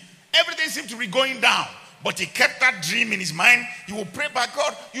negative. Everything seemed to be going down. But he kept that dream in his mind. He would pray back,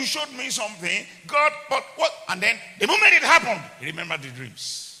 God, you showed me something. God, but what? And then the moment it happened, he remembered the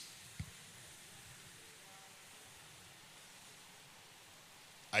dreams.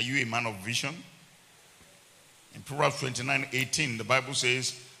 Are you a man of vision? In Proverbs 29:18, the Bible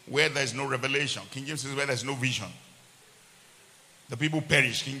says, where there is no revelation. King James says, where there is no vision, the people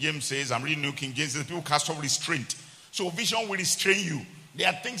perish. King James says, I'm reading New King James, says, people cast off restraint. So vision will restrain you. There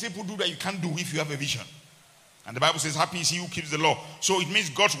are things people do that you can't do if you have a vision. And the Bible says, happy is he who keeps the law. So it means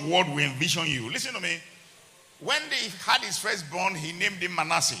God's word will envision you. Listen to me. When they had his firstborn, he named him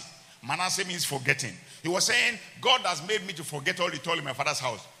Manasseh. Manasseh means forgetting. He was saying, God has made me to forget all the toil in my father's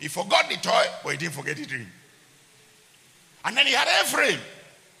house. He forgot the toil, but he didn't forget the dream. And then he had Ephraim.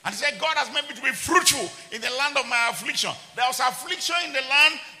 And he said, God has made me to be fruitful in the land of my affliction. There was affliction in the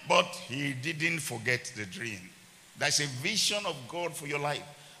land, but he didn't forget the dream. There's a vision of God for your life.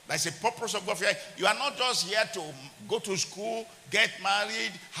 There's a purpose of God for your life. You are not just here to go to school, get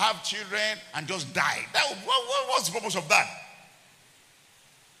married, have children, and just die. What's the purpose of that?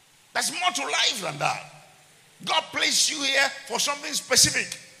 There's more to life than that. God placed you here for something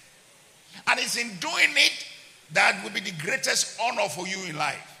specific. And it's in doing it that will be the greatest honor for you in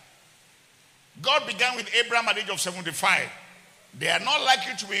life. God began with Abraham at the age of 75. There are not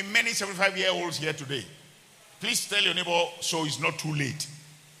likely to be many 75-year-olds here today. Please tell your neighbor, so it's not too late.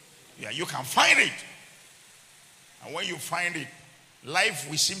 Yeah, you can find it. And when you find it, life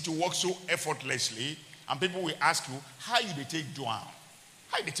will seem to work so effortlessly, and people will ask you, how you they take Joab?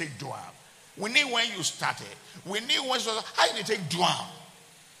 How you they take Joab? We knew when you started. We knew when you started. How you they take Joab?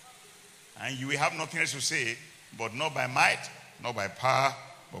 And you will have nothing else to say, but not by might, not by power,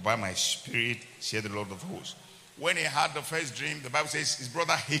 but by my spirit, said the Lord of hosts. When he had the first dream, the Bible says his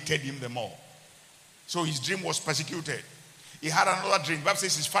brother hated him the more. So his dream was persecuted. He had another dream. The Bible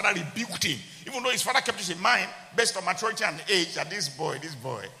says his father rebuked him. Even though his father kept it in mind, based on maturity and age, that this boy,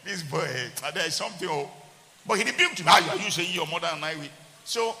 there is something. But he rebuked him. How are you saying your mother and I will?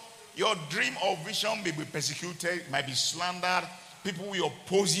 So your dream or vision may be persecuted, might be slandered. People will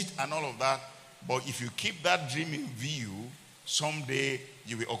oppose it and all of that. But if you keep that dream in view, someday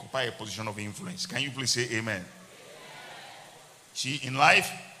you will occupy a position of influence. Can you please say amen? See, in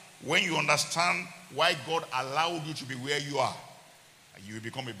life, when you understand why God allowed you to be where you are, you will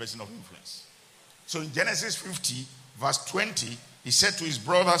become a person of influence. So in Genesis 50, verse 20, he said to his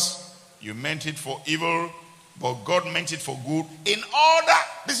brothers, you meant it for evil, but God meant it for good. In order,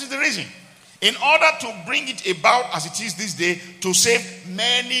 this is the reason, in order to bring it about as it is this day, to save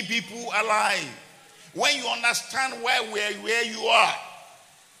many people alive. When you understand where you are,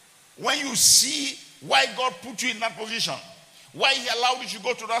 when you see why God put you in that position, why he allowed you to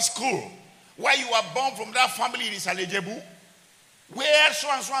go to that school, why you were born from that family in Isalejebu, where so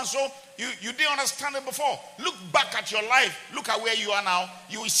and so and so, you didn't understand it before. Look back at your life, look at where you are now.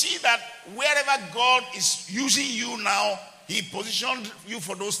 You will see that wherever God is using you now, he positioned you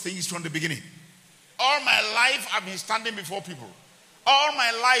for those things from the beginning. All my life I've been standing before people. All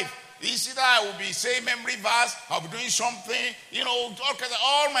my life, you see that I will be saying memory verse, I'll be doing something,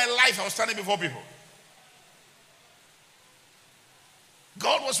 all my life I was standing before people.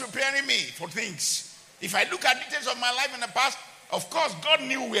 God was preparing me for things. If I look at details of my life in the past, of course, God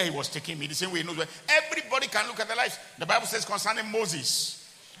knew where he was taking me. The same way he knows where. Everybody can look at their lives. The Bible says concerning Moses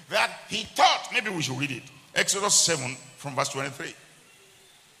that he thought, maybe we should read it. Exodus 7 from verse 23.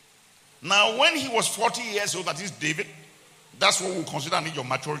 Now, when he was 40 years old, that is David, that's what we'll consider an age of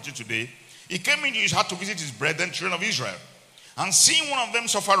maturity today. He came into his heart to visit his brethren, children of Israel. And seeing one of them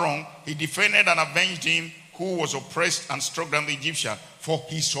suffer wrong, he defended and avenged him who was oppressed and struck down the Egyptian. For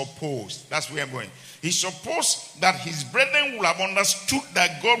he supposed, that's where I'm going. He supposed that his brethren would have understood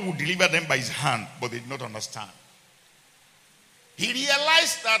that God would deliver them by his hand, but they did not understand. He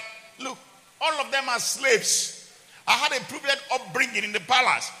realized that, look, all of them are slaves. I had a privileged upbringing in the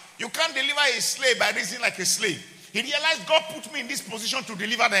palace. You can't deliver a slave by reasoning like a slave. He realized God put me in this position to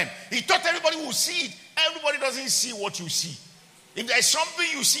deliver them. He thought everybody would see it. Everybody doesn't see what you see. If there is something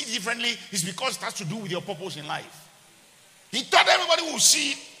you see differently, it's because it has to do with your purpose in life. He thought everybody would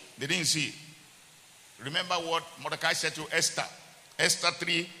see it. They didn't see it. Remember what Mordecai said to Esther. Esther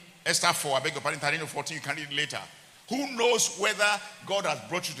 3, Esther 4, I beg your pardon, 13 or 14, you can read it later. Who knows whether God has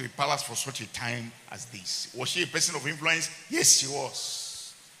brought you to the palace for such a time as this? Was she a person of influence? Yes, she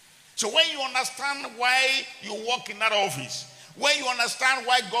was. So when you understand why you work in that office, when you understand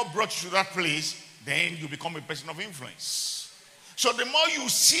why God brought you to that place, then you become a person of influence. So the more you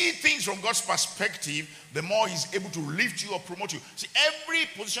see things from God's perspective, the more He's able to lift you or promote you. See, every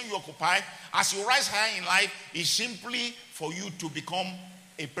position you occupy, as you rise higher in life, is simply for you to become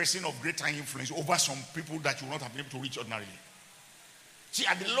a person of greater influence over some people that you will not have been able to reach ordinarily. See,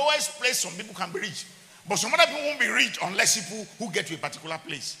 at the lowest place, some people can be reached. But some other people won't be reached unless people who get to a particular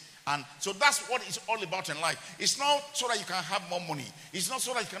place. And so that's what it's all about in life. It's not so that you can have more money. It's not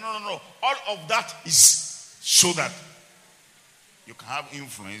so that you can, no. All of that is so that you can have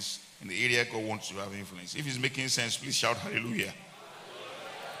influence in the area God wants you to have influence. If it's making sense, please shout hallelujah.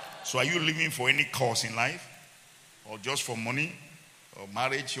 So are you living for any cause in life? Or just for money? Or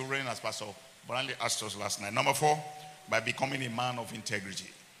marriage, children, as Pastor Branley asked us last night. Number 4, by becoming a man of integrity.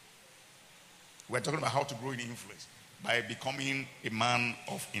 We're talking about how to grow in influence. By becoming a man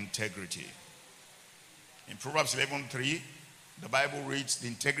of integrity. In Proverbs 11:3, the Bible reads, the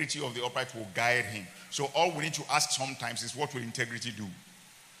integrity of the upright will guide him. So all we need to ask sometimes is, what will integrity do?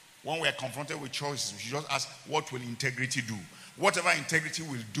 When we are confronted with choices, we should just ask, what will integrity do? Whatever integrity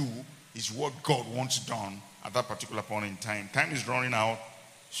will do is what God wants done at that particular point in time. Time is running out,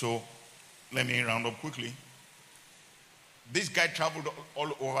 so let me round up quickly. This guy traveled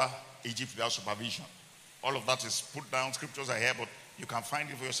all over Egypt without supervision. All of that is put down, scriptures are here, but you can find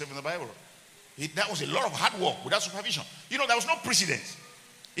it for yourself in the Bible. That was a lot of hard work without supervision. You know, there was no precedent.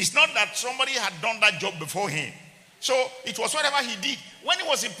 It's not that somebody had done that job before him. So it was whatever he did. When he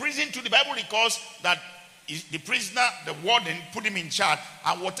was in prison, to the Bible records that the prisoner, the warden, put him in charge,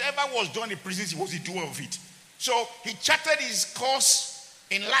 and whatever was done in prison, he was the doer of it. So he charted his course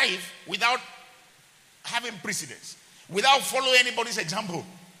in life without having precedence, without following anybody's example,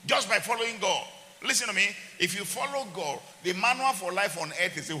 just by following God. Listen to me. If you follow God, the manual for life on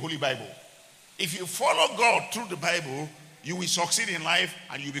earth is the Holy Bible. If you follow God through the Bible, you will succeed in life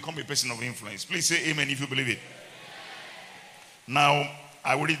and you become a person of influence. Please say amen if you believe it. Now,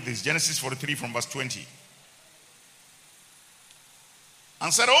 I will read this. Genesis 43 from verse 20.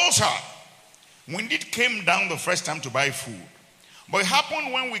 And said, "Oh, sir, we indeed came down the first time to buy food. But it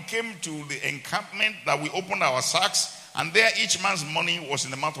happened when we came to the encampment that we opened our sacks, and there each man's money was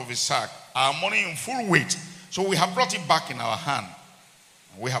in the mouth of his sack, our money in full weight. So we have brought it back in our hand.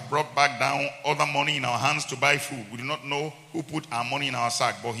 We have brought back down other money in our hands to buy food. We do not know who put our money in our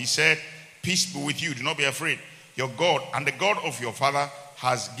sack. But he said, peace be with you. Do not be afraid. Your God and the God of your father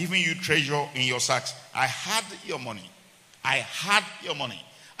has given you treasure in your sacks. I had your money. I had your money.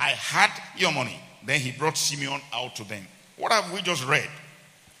 I had your money." Then he brought Simeon out to them. What have we just read?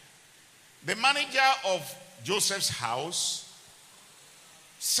 The manager of Joseph's house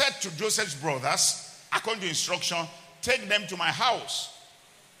said to Joseph's brothers, according to instruction, take them to my house.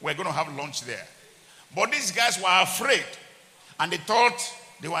 We're going to have lunch there. But these guys were afraid, and they thought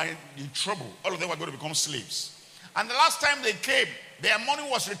they were in trouble. All of them were going to become slaves. And the last time they came, their money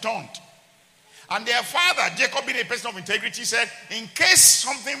was returned. And their father, Jacob, being a person of integrity, said, in case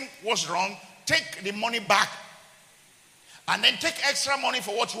something was wrong, take the money back. And then take extra money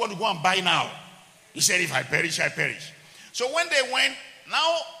for what you want to go and buy now. He said, if I perish, I perish. So when they went,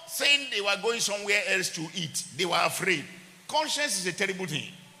 now saying they were going somewhere else to eat, they were afraid. Conscience is a terrible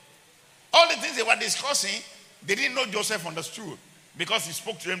thing. All the things they were discussing, they didn't know Joseph understood, because he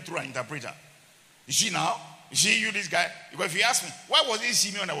spoke to them through an interpreter. You see now? You see you, this guy? Because if you ask me, why was it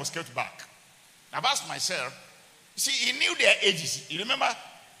Simeon that was kept back? I've asked myself. You see, he knew their ages. You remember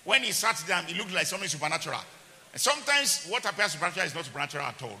when he sat down, he looked like something supernatural. And sometimes what appears supernatural is not supernatural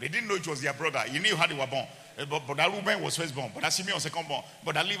at all. They didn't know it was their brother. He knew how they were born. But that Reuben was firstborn, but that Simeon was secondborn,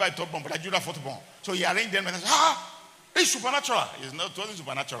 but that Levi thirdborn, but that Judah fourthborn. So he arranged them and said, it's supernatural. It wasn't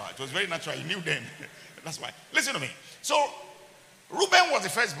supernatural. It was very natural. He knew them. That's why. Listen to me. So Reuben was the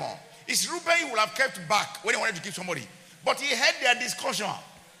firstborn. It's Reuben he would have kept back when he wanted to keep somebody. But he heard their discussion.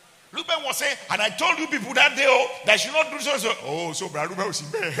 Reuben was saying, and I told you people that day, that should not do so. Oh, so Brother Reuben was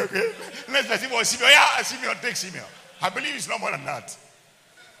Simeon. Okay. Next person was Simeon. Yeah, Simeon, take Simeon. I believe it's no more than that.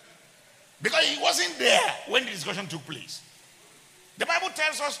 Because he wasn't there when the discussion took place. The Bible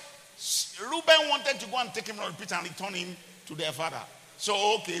tells us Reuben wanted to go and take him from Peter and return him to their father.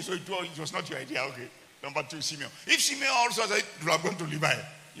 So, okay, so it was not your idea. Okay. Number 2, Simeon. If Simeon also said, you are going to Levi.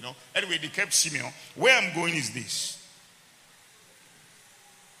 Anyway, they kept Simeon. Where I'm going is this.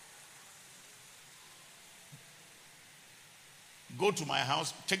 go to my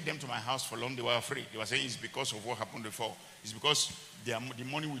house, take them to my house for long. They were afraid. They were saying it's because of what happened before. It's because the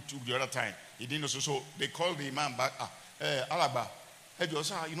money we took the other time. He didn't know. So they called the imam back. Alaba, hey,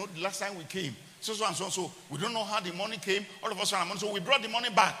 you know, the last time we came, so and so, we don't know how the money came. All of us are money. So we brought the money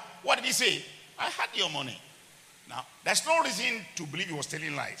back. What did he say? I had your money. Now, there's no reason to believe he was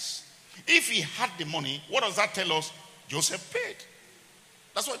telling lies. If he had the money, what does that tell us? Joseph paid.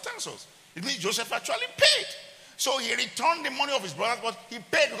 That's what it tells us. It means Joseph actually paid. So he returned the money of his brothers, but he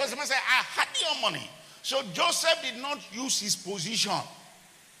paid because the man said, I had your money. So Joseph did not use his position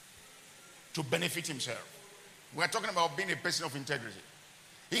to benefit himself. We're talking about being a person of integrity.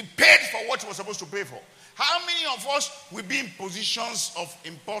 He paid for what he was supposed to pay for. How many of us will be in positions of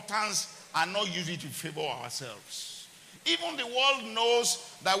importance and not use it to favor ourselves? Even the world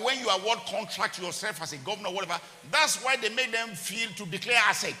knows that when you award contract to yourself as a governor or whatever, that's why they make them feel to declare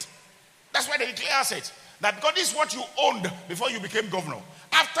asset. That's why they declare asset. That because this is what you owned before you became governor.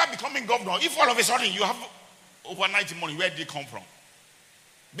 After becoming governor, if all of a sudden you have overnight money, where did it come from?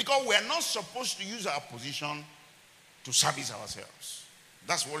 Because we are not supposed to use our position to service ourselves.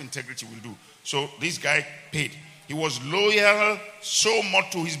 That's what integrity will do. So this guy paid. He was loyal so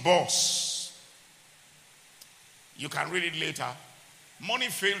much to his boss. You can read it later. Money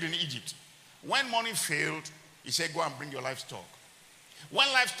failed in Egypt. When money failed, he said, go and bring your livestock. When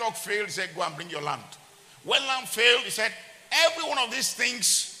livestock failed, he said, go and bring your land. When land failed, he said, every one of these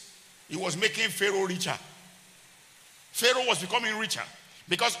things, he was making Pharaoh richer. Pharaoh was becoming richer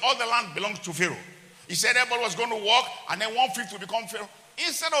because all the land belongs to Pharaoh. He said everybody was going to work and then 1/5 would become Pharaoh.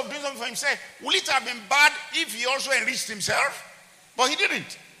 Instead of doing something for himself, would it have been bad if he also enriched himself? But he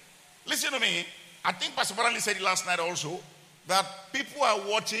didn't. Listen to me. I think Pastor Bradley said it last night also, that people are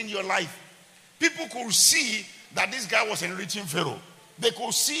watching your life. People could see that this guy was enriching Pharaoh. They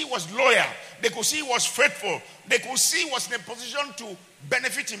could see he was loyal. They could see he was faithful. They could see he was in a position to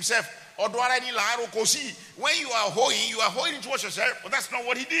benefit himself. When you are holding towards yourself, but that's not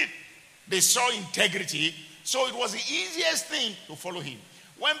what he did. They saw integrity, so it was the easiest thing to follow him.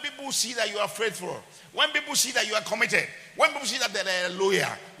 When people see that you are faithful, when people see that you are committed, when people see that they are loyal,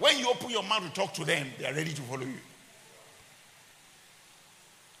 when you open your mouth to talk to them, they are ready to follow you.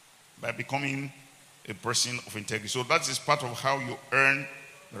 By becoming a person of integrity. So that is part of how you earn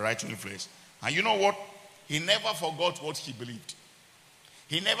the right to influence. And you know what? He never forgot what he believed.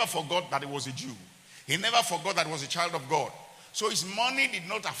 He never forgot that he was a Jew. He never forgot that he was a child of God. So his money did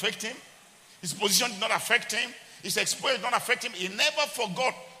not affect him. His position did not affect him. His exposure did not affect him. He never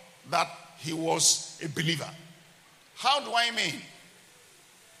forgot that he was a believer. How do I mean?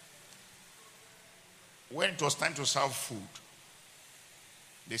 When it was time to serve food,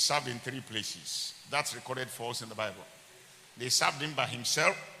 they served in 3 places. That's recorded for us in the Bible. They served him by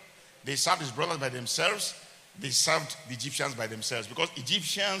himself. They served his brothers by themselves. They served the Egyptians by themselves. Because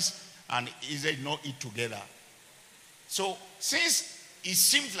Egyptians and Israel did not eat together. So, since he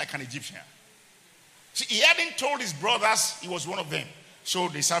seemed like an Egyptian, see, he hadn't told his brothers he was one of them. So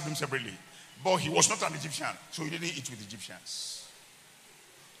they served him separately. But he was not an Egyptian. So he didn't eat with Egyptians.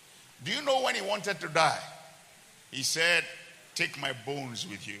 Do you know when he wanted to die? He said, take my bones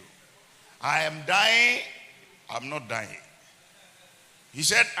with you. I am dying. I'm not dying. He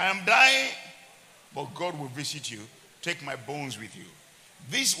said, I am dying, but God will visit you. Take my bones with you.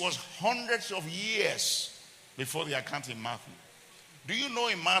 This was hundreds of years before the account in Matthew. Do you know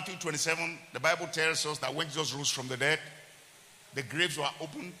in Matthew 27, the Bible tells us that when Jesus rose from the dead, the graves were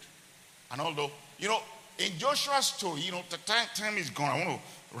opened. And although, in Joshua's story, the time is gone. I want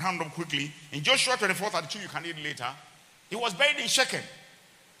to round up quickly. In Joshua 24:32, you can read it later. He was buried in Shechem.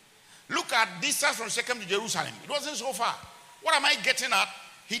 Look at distance from Shechem to Jerusalem. It wasn't so far. What am I getting at?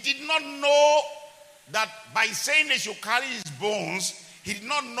 He did not know that by saying they should carry his bones, he did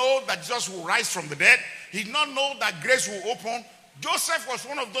not know that Jesus will rise from the dead. He did not know that grace will open. Joseph was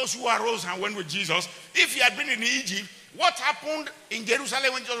one of those who arose and went with Jesus. If he had been in Egypt, what happened in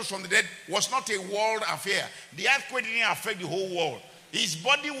Jerusalem when Jesus was from the dead was not a world affair. The earthquake didn't affect the whole world. His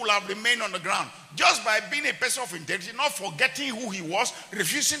body will have remained on the ground. Just by being a person of integrity, not forgetting who he was,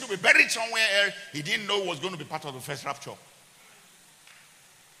 refusing to be buried somewhere else, he didn't know was going to be part of the first rapture.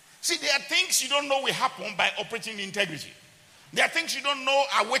 See, there are things you don't know will happen by operating in integrity. There are things you don't know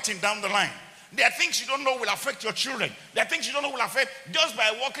are waiting down the line. There are things you don't know will affect your children. There are things you don't know will affect just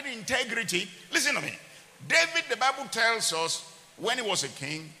by walking in integrity. Listen to me. David, the Bible tells us, when he was a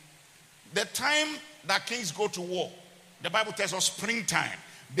king, the time that kings go to war, the Bible tells us springtime,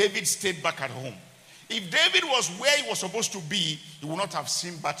 David stayed back at home. If David was where he was supposed to be, he would not have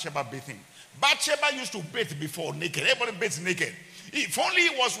seen Bathsheba bathing. Bathsheba used to bathe before naked. Everybody bathes naked. If only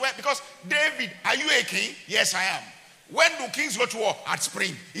he was where, because David, are you a king? Yes, I am. When do kings go to war? At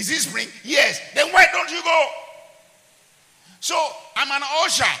spring. Is it spring? Yes. Then why don't you go? So I'm an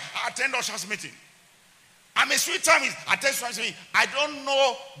usher. I attend ushers meeting. I'm a sweet timist. I attend sweet timist. I don't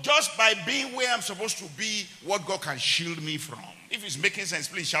know just by being where I'm supposed to be what God can shield me from. If it's making sense,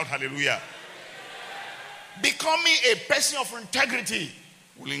 please shout hallelujah. Becoming a person of integrity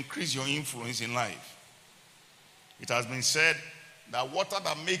will increase your influence in life. It has been said that water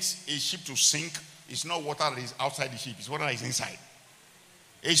that makes a ship to sink is not water that is outside the ship. It's water that is inside.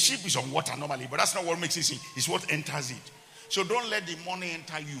 A ship is on water normally, but that's not what makes it sink. It's what enters it. So don't let the money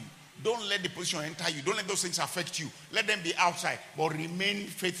enter you. Don't let the position enter you. Don't let those things affect you. Let them be outside, but remain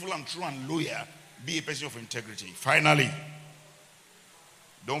faithful and true and loyal. Be a person of integrity. Finally,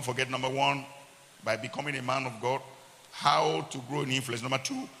 don't forget, number one, by becoming a man of God, how to grow in influence. Number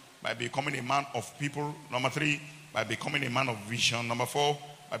two, by becoming a man of people. Number three, by becoming a man of vision. Number four,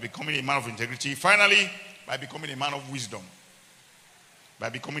 by becoming a man of integrity. Finally, by becoming a man of wisdom. By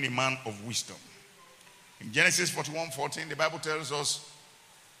becoming a man of wisdom. In Genesis 41:14, the Bible tells us,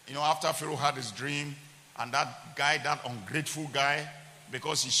 after Pharaoh had his dream, and that guy, that ungrateful guy,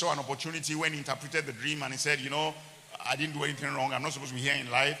 because he saw an opportunity when he interpreted the dream, and he said, I didn't do anything wrong. I'm not supposed to be here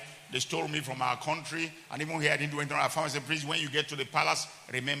in life. They stole me from our country, and even here I didn't do anything wrong. I found myself, please, when you get to the palace,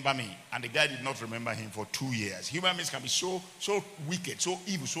 remember me. And the guy did not remember him for 2 years. Human beings can be so wicked, so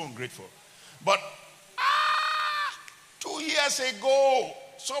evil, so ungrateful. But 2 years ago,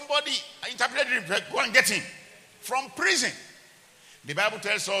 somebody interpreted the dream. Go and get him from prison. The Bible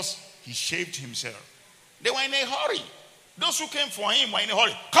tells us he shaved himself. They were in a hurry. Those who came for him were in a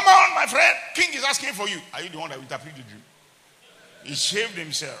hurry. Come on, my friend. King is asking for you. Are you the one that interpreted the dream? He shaved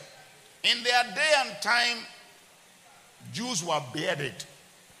himself. In their day and time, Jews were bearded.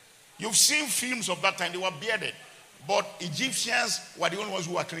 You've seen films of that time. They were bearded. But Egyptians were the only ones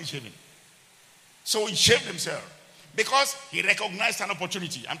who were clean shaven. So he shaved himself because he recognized an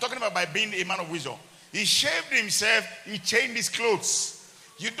opportunity. I'm talking about by being a man of wisdom. He shaved himself. He changed his clothes.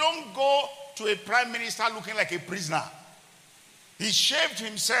 You don't go to a prime minister looking like a prisoner. He shaved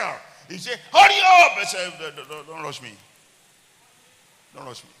himself. He said, hurry up. I said, don't rush me. Don't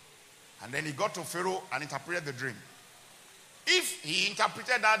rush me. And then he got to Pharaoh and interpreted the dream. If he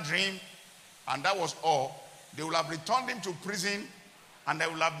interpreted that dream and that was all, they would have returned him to prison and they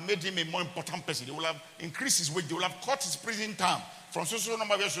would have made him a more important person. They would have increased his wage. They would have cut his prison term from so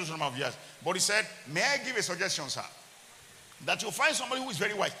number of years to so number of years. But he said, may I give a suggestion, sir? That you'll find somebody who is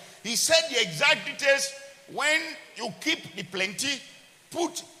very wise. He said the exact details. When you keep the plenty,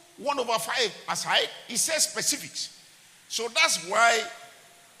 put 1/5 aside. He says specifics. So that's why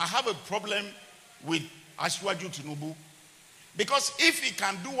I have a problem with Asiwaju Tinubu. Because if he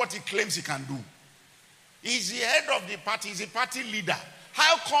can do what he claims he can do, he's the head of the party, he's a party leader.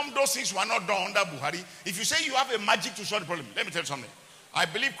 How come those things were not done under Buhari? If you say you have a magic to solve the problem, let me tell you something. I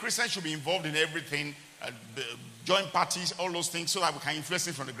believe Christians should be involved in everything, join parties, all those things, so that we can influence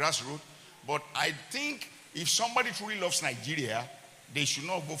it from the grassroots. But I think if somebody truly loves Nigeria, they should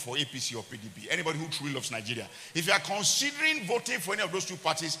not vote for APC or PDP. Anybody who truly loves Nigeria. If you are considering voting for any of those two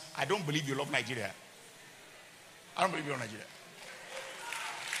parties, I don't believe you love Nigeria. I don't believe you love Nigeria.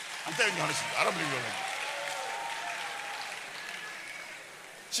 I'm telling you honestly, I don't believe you love Nigeria.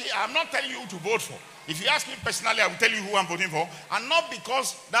 See, I'm not telling you who to vote for. If you ask me personally, I will tell you who I'm voting for. And not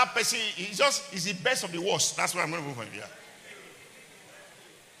because that person is the best of the worst. That's why I'm going to vote for him. Yeah.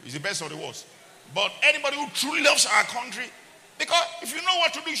 He's the best of the worst. But anybody who truly loves our country, because if you know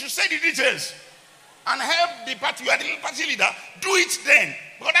what to do, you should say the details and help the party. You are the party leader. Do it then.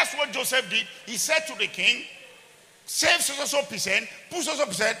 Because that's what Joseph did. He said to the king, save so percent, put so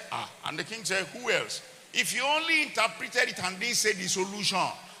percent. And the king said, who else? If you only interpreted it and didn't say the solution,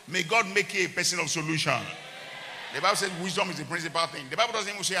 may God make you a person of solution. The Bible says wisdom is the principal thing. The Bible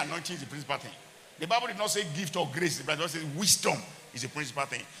doesn't even say anointing is the principal thing. The Bible did not say gift or grace. The Bible says wisdom is the principal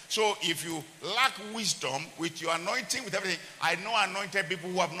thing. So if you lack wisdom with your anointing, with everything, I know anointed people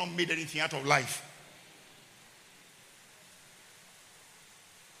who have not made anything out of life.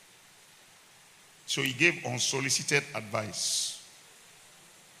 So he gave unsolicited advice.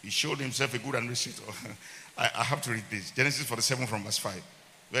 He showed himself a good administrator. I have to read this. Genesis 47 from verse 5.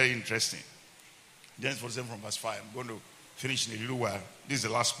 Very interesting. Genesis 47 from verse 5. I'm going to finish in a little while. This is the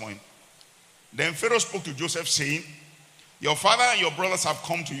last point. Then Pharaoh spoke to Joseph saying, your father and your brothers have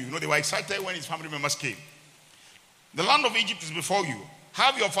come to you. They were excited when his family members came. The land of Egypt is before you.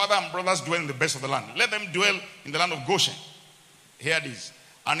 Have your father and brothers dwell in the best of the land. Let them dwell in the land of Goshen. Hear this.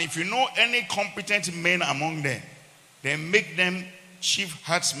 And if you know any competent men among them, then make them chief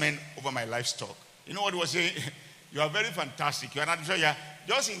herdsmen over my livestock. You know what he was saying? You are very fantastic. You are not sure.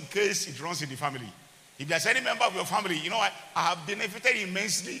 Just in case it runs in the family. If there's any member of your family, you know, I have benefited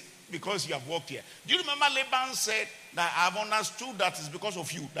immensely because you have worked here. Do you remember Laban said that I have understood that it's because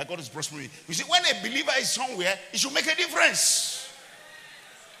of you that God is prospering me? You see, when a believer is somewhere, it should make a difference.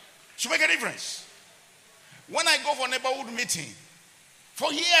 It should make a difference. When I go for neighborhood meeting,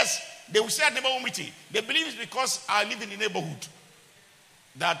 for years, they will say at neighborhood meeting, they believe it's because I live in the neighborhood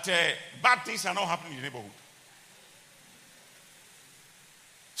that bad things are not happening in the neighborhood.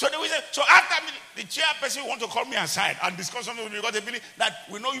 So they will say, so after the chairperson want to call me aside and discuss something with me because they believe that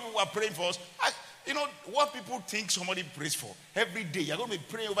we know you are praying for us. You know what people think somebody prays for every day. You're going to be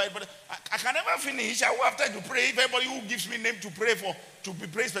praying over it, but I can never finish. I will have time to pray. If everybody who gives me name to pray for, to be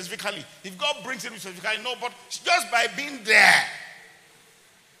prayed specifically, if God brings it specifically, no. But just by being there,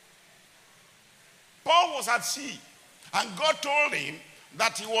 Paul was at sea, and God told him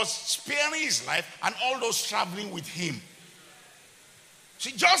that he was sparing his life and all those traveling with him.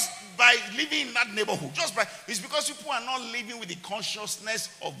 See, just by living in that neighborhood, it's because people are not living with the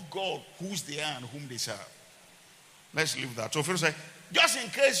consciousness of God, who's they are and whom they serve. Let's leave that. So, first, just in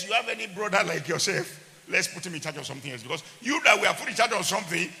case you have any brother like yourself, let's put him in charge of something else. Because you that we are put in charge of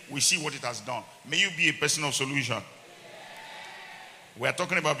something, we see what it has done. May you be a person of solution. We are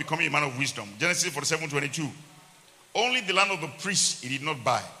talking about becoming a man of wisdom. Genesis 47:22. Only the land of the priests he did not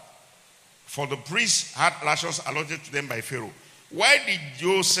buy, for the priests had rations allotted to them by Pharaoh. Why did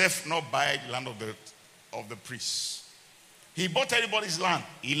Joseph not buy the land of the priests? He bought everybody's land.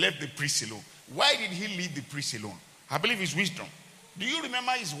 He left the priests alone. Why did he leave the priests alone? I believe it's wisdom. Do you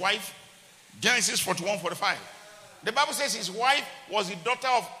remember his wife? Genesis 41:45. The Bible says his wife was the daughter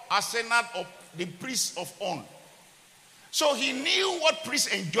of Asenat, of the priest of On. So he knew what priests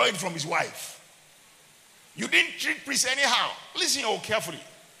enjoyed from his wife. You didn't treat priests anyhow. Listen carefully.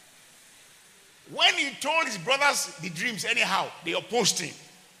 When he told his brothers the dreams anyhow, they opposed him.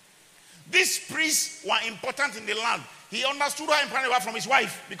 These priests were important in the land. He understood how important they were from his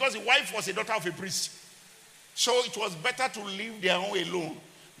wife, because the wife was a daughter of a priest. So it was better to leave their own alone,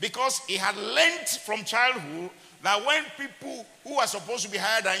 because he had learned from childhood that when people who are supposed to be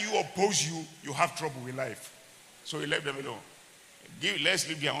higher than you oppose you, you have trouble with life. So he left them alone. Let's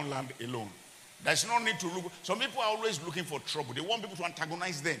leave their own land alone. There's no need to look. Some people are always looking for trouble. They want people to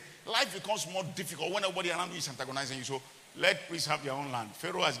antagonize them. Life becomes more difficult when everybody around you is antagonizing you. So let priests have their own land.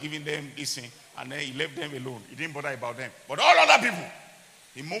 Pharaoh has given them this thing, and then he left them alone. He didn't bother about them. But all other people,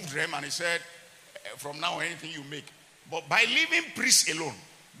 he moved them, and he said, from now on, anything you make. But by leaving priests alone,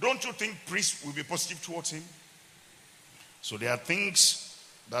 don't you think priests will be positive towards him? So there are things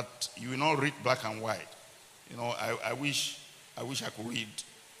that you will not read black and white. You know, I wish I could read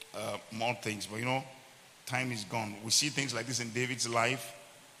more things, but time is gone. We see things like this in David's life.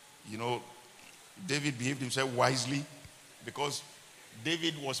 David behaved himself wisely because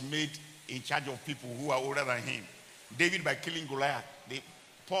David was made in charge of people who are older than him. David, by killing Goliath,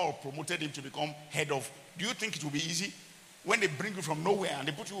 Paul promoted him to become head of. Do you think it will be easy when they bring you from nowhere and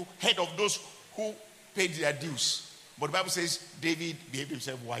they put you head of those who paid their dues? But the Bible says David behaved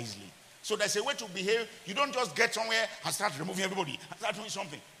himself wisely. So there's a way to behave. You don't just get somewhere and start removing everybody and start doing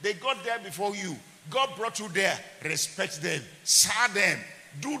something. They got there before you. God brought you there. Respect them. Serve them.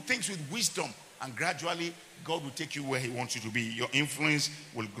 Do things with wisdom. And gradually, God will take you where he wants you to be. Your influence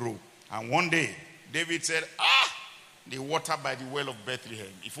will grow. And one day, David said, the water by the well of Bethlehem.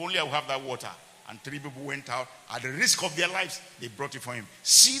 If only I would have that water. And 3 people went out. At the risk of their lives, they brought it for him.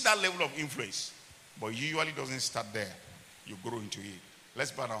 See that level of influence. But it usually doesn't start there. You grow into it.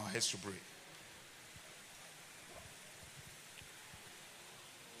 Let's bow our heads to pray.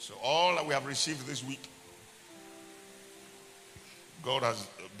 So all that we have received this week, God has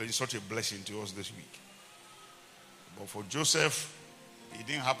been such a blessing to us this week. But for Joseph, it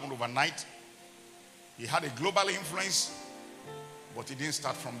didn't happen overnight. He had a global influence, but it didn't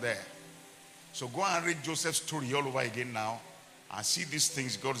start from there. So go and read Joseph's story all over again now and see these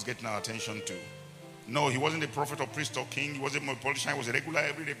things God is getting our attention to. No, he wasn't a prophet or priest or king. He wasn't a politician. He was a regular,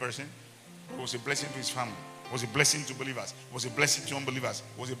 everyday person. It was a blessing to his family. It was a blessing to believers. It was a blessing to unbelievers.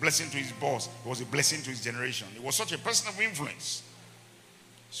 It was a blessing to his boss. It was a blessing to his generation. He was such a person of influence.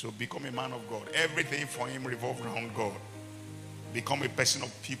 So become a man of God. Everything for him revolved around God. Become a person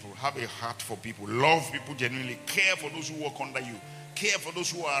of people. Have a heart for people. Love people genuinely. Care for those who work under you. Care for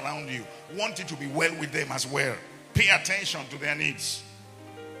those who are around you. Want it to be well with them as well. Pay attention to their needs.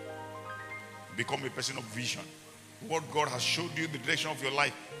 Become a person of vision. What God has showed you, the direction of your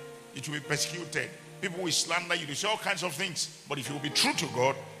life, it will be persecuted. People will slander you. They say all kinds of things. But if you will be true to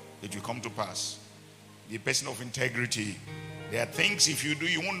God, it will come to pass. Be a person of integrity. There are things if you do,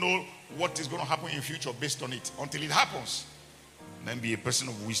 you won't know what is going to happen in the future based on it until it happens. Then be a person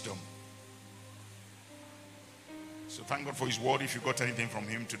of wisdom. So thank God for his word. If you got anything from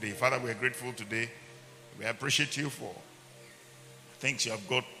him today, Father, we are grateful today. We appreciate you for things you have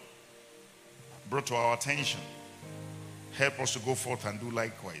brought to our attention. Help us to go forth and do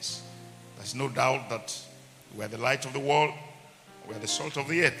likewise. There's no doubt that we are the light of the world. We are the salt of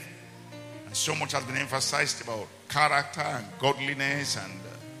the earth. And so much has been emphasized about character and godliness and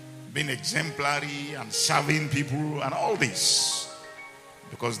being exemplary and serving people and all this,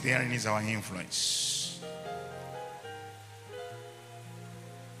 because therein is our influence.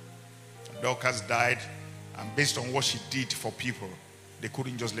 Dorcas died, and based on what she did for people, they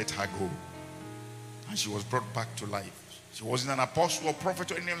couldn't just let her go. And she was brought back to life. She wasn't an apostle or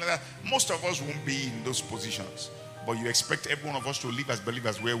prophet or anything like that. Most of us won't be in those positions. But you expect every one of us to live as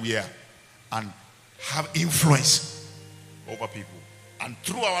believers where we are and have influence over people. And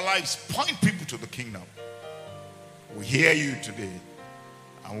through our lives, point people to the kingdom. We hear you today,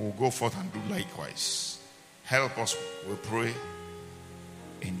 and we'll go forth and do likewise. Help us, we pray.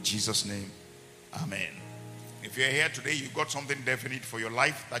 In Jesus' name, amen. If you're here today, you got something definite for your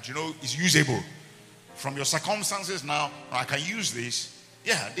life that you know is usable. From your circumstances now, I can use this.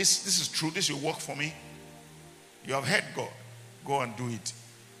 Yeah, this is true. This will work for me. You have heard God. Go and do it.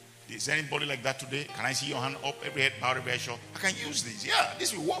 Is anybody like that today? Can I see your hand up? Every head bowed, every head shut. I can use this. Yeah,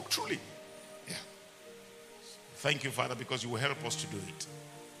 this will work truly. Yeah. Thank you, Father, because you will help us to do it.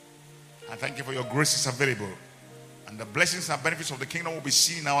 And thank you for your grace is available. And the blessings and benefits of the kingdom will be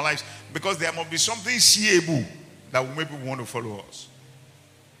seen in our lives, because there must be something seeable that will make people want to follow us.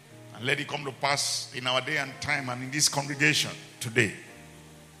 And let it come to pass in our day and time and in this congregation today,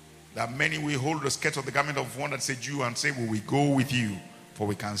 that many will hold the skirt of the garment of one that says Jew and say, "Will we go with you? For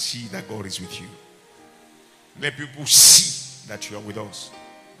we can see that God is with you." Let people see that you are with us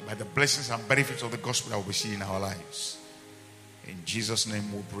by the blessings and benefits of the gospel that will be seen in our lives. In Jesus'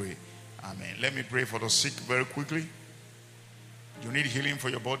 name we pray. Amen. Let me pray for the sick very quickly. You need healing for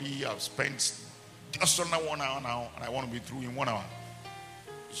your body. I've spent just under 1 hour now, and I want to be through in 1 hour.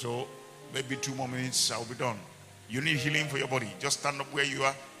 So maybe 2 more minutes, I'll be done. You need healing for your body. Just stand up where you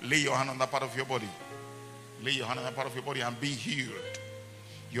are. Lay your hand on that part of your body. Lay your hand on that part of your body and be healed.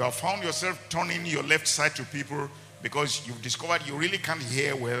 You have found yourself turning your left side to people because you've discovered you really can't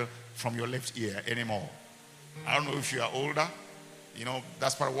hear well from your left ear anymore. I don't know if you are older. You know,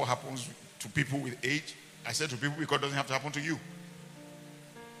 that's part of what happens to people with age. I said to people because it doesn't have to happen to you.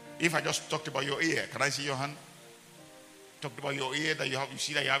 If I just talked about your ear, can I see your hand? Talked about your ear that you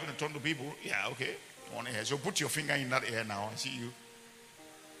see that you're having to turn to people. Yeah, okay. One ear. So put your finger in that ear now. I see you.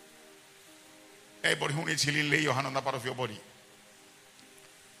 Everybody who needs healing, lay your hand on that part of your body.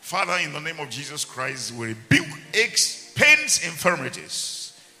 Father, in the name of Jesus Christ, we rebuke aches, pains,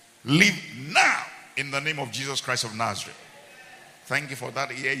 infirmities. Live now in the name of Jesus Christ of Nazareth. Thank you for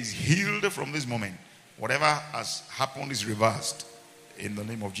that ear is healed from this moment. Whatever has happened is reversed in the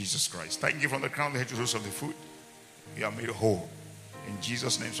name of Jesus Christ. Thank you from the crown of the head to the soles of the foot. You are made whole in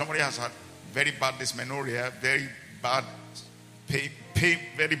Jesus' name. Somebody has had very bad dysmenorrhea, very bad,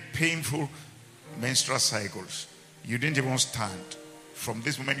 very painful menstrual cycles. You didn't even stand. From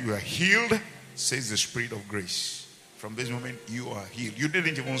this moment you are healed, says the Spirit of grace. From this moment you are healed. You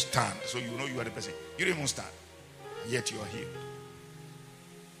didn't even stand, so you know you are the person. You didn't even stand, yet you are healed.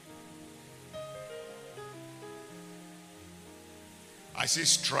 I see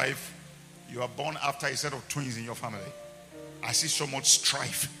strife. You are born after a set of twins in your family. I see so much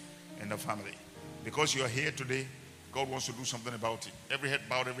strife in the family. Because you are here today, God wants to do something about it. Every head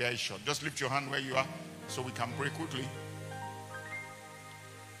bowed, every eye shut. Just lift your hand where you are so we can pray quickly.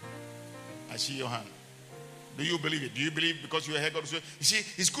 I see your hand. Do you believe it? Do you believe because you are here, God is here? You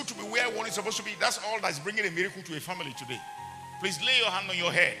see, it's good to be where one is supposed to be. That's all that's bringing a miracle to a family today. Please lay your hand on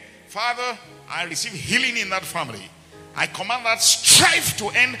your head. Father, I receive healing in that family. I command that strife to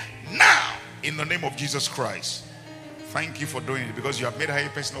end now in the name of Jesus Christ. Thank you for doing it because you have made her a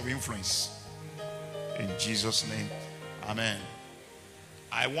person of influence. In Jesus' name, amen.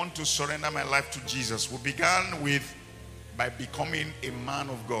 I want to surrender my life to Jesus. We began by becoming a man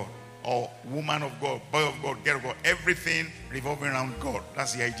of God or woman of God, boy of God, girl of God. Everything revolving around God.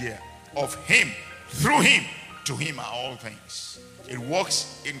 That's the idea. Of Him, through Him, to Him are all things. It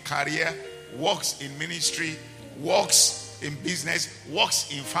works in career, works in ministry, works in business,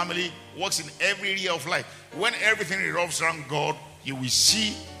 works in family, works in every area of life. When everything revolves around God, you will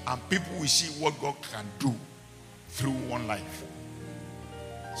see and people will see what God can do through one life.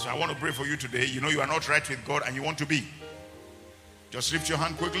 So I want to pray for you today. You know you are not right with God and you want to be. Just lift your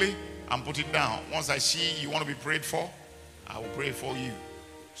hand quickly and put it down. Once I see you want to be prayed for, I will pray for you.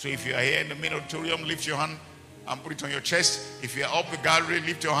 So if you are here in the main auditorium, lift your hand and put it on your chest. If you are up the gallery,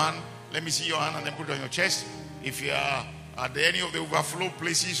 lift your hand. Let me see your hand and then put it on your chest. If you are at any of the overflow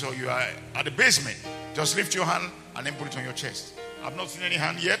places or you are at the basement, just lift your hand and then put it on your chest. I've not seen any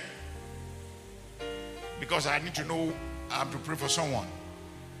hand yet because I need to know I have to pray for someone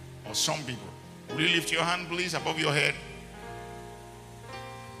or some people. Will you lift your hand, please, above your head?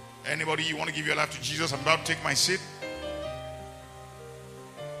 Anybody, you want to give your life to Jesus? I'm about to take my seat.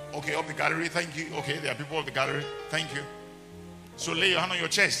 Okay, up the gallery, thank you. Okay, there are people up the gallery, thank you. So lay your hand on your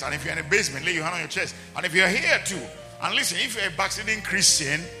chest. And if you're in a basement, lay your hand on your chest. And if you're here too, and listen, if you're a backsliding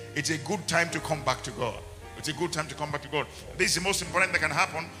Christian, it's a good time to come back to God. It's a good time to come back to God. This is the most important that can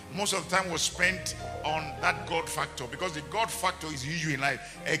happen. Most of the time was spent on that God factor, because the God factor is usually in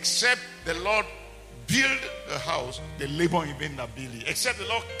life. Except the Lord build the house, the labor in vain that build it. Except the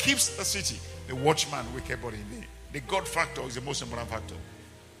Lord keeps the city, the watchman waketh but in vain. The God factor is the most important factor.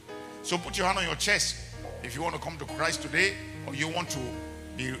 So put your hand on your chest if you want to come to Christ today, or you want to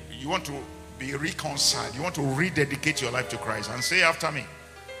be reconciled. You want to rededicate your life to Christ, and say after me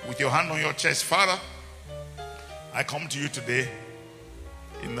with your hand on your chest, Father, I come to you today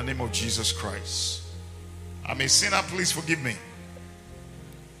in the name of Jesus Christ. I'm a sinner, please forgive me.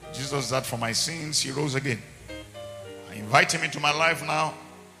 Jesus died for my sins, he rose again. I invite him into my life now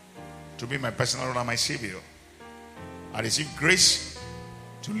to be my personal Lord and my Savior. I receive grace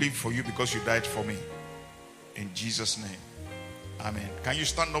to live for you because you died for me. In Jesus' name, amen. Can you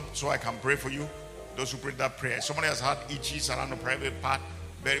stand up so I can pray for you? Those who prayed that prayer. Somebody has had itches around the private part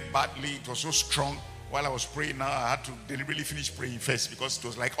very badly. It was so strong. While I was praying now, I had to deliberately finish praying first because it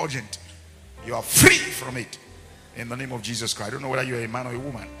was like urgent. You are free from it in the name of Jesus Christ. I don't know whether you're a man or a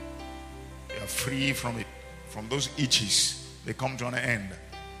woman. You are free from it. From those itches, they come to an end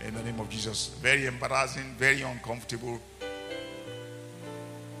in the name of Jesus. Very embarrassing, very uncomfortable.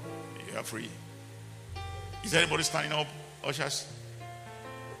 You are free. Is anybody standing up, ushers?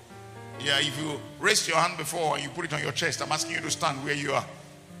 Yeah, if you raised your hand before and you put it on your chest, I'm asking you to stand where you are.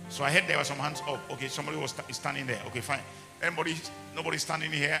 So I heard there were some hands up. Okay, somebody was standing there. Okay, fine. Nobody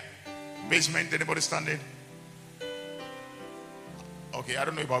standing here? Basement, anybody standing? Okay, I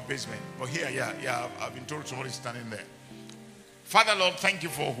don't know about basement. But here, yeah, I've been told somebody's standing there. Father, Lord, thank you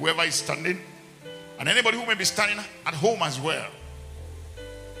for whoever is standing. And anybody who may be standing at home as well.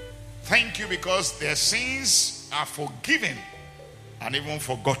 Thank you because their sins are forgiven and even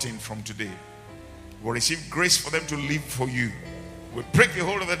forgotten from today. We'll receive grace for them to live for you. We'll break the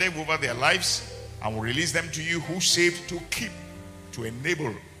hold of the devil over their lives and we'll release them to you who saved to keep, to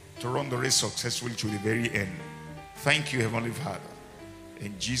enable, to run the race successfully to the very end. Thank you, Heavenly Father.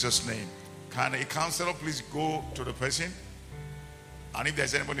 In Jesus' name. Can a counselor please go to the person? And if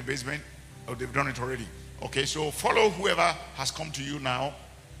there's anybody in the basement, oh, they've done it already. Okay, so follow whoever has come to you now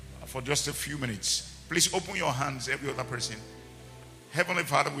for just a few minutes. Please open your hands, every other person. Heavenly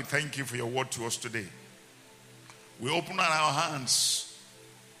Father, we thank you for your word to us today. We open our hands.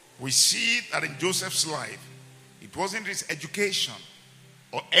 We see that in Joseph's life, it wasn't his education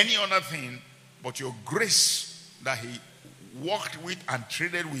or any other thing, but your grace that he walked with and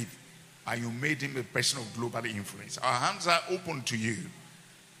traded with, and you made him a person of global influence. Our hands are open to you.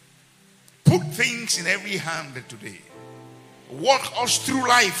 Put things in every hand today. Walk us through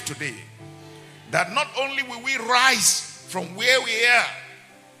life today. That not only will we rise from where we are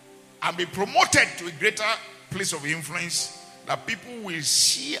and be promoted to a greater place of influence, that people will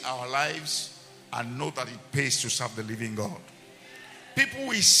see our lives and know that it pays to serve the living God. People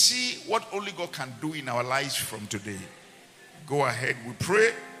will see what only God can do in our lives from today. Go ahead, we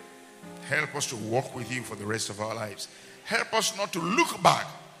pray. Help us to walk with you for the rest of our lives. Help us not to look back.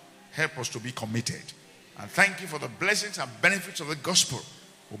 Help us to be committed. And thank you for the blessings and benefits of the gospel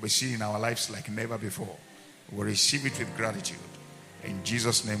we'll be seeing in our lives like never before. We'll receive it with gratitude. In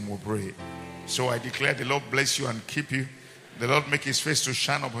Jesus' name we pray. So I declare the Lord bless you and keep you. The Lord make his face to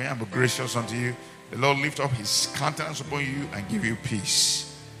shine upon you and be gracious unto you. The Lord lift up his countenance upon you and give you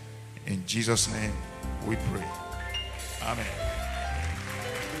peace. In Jesus' name we pray. Amen.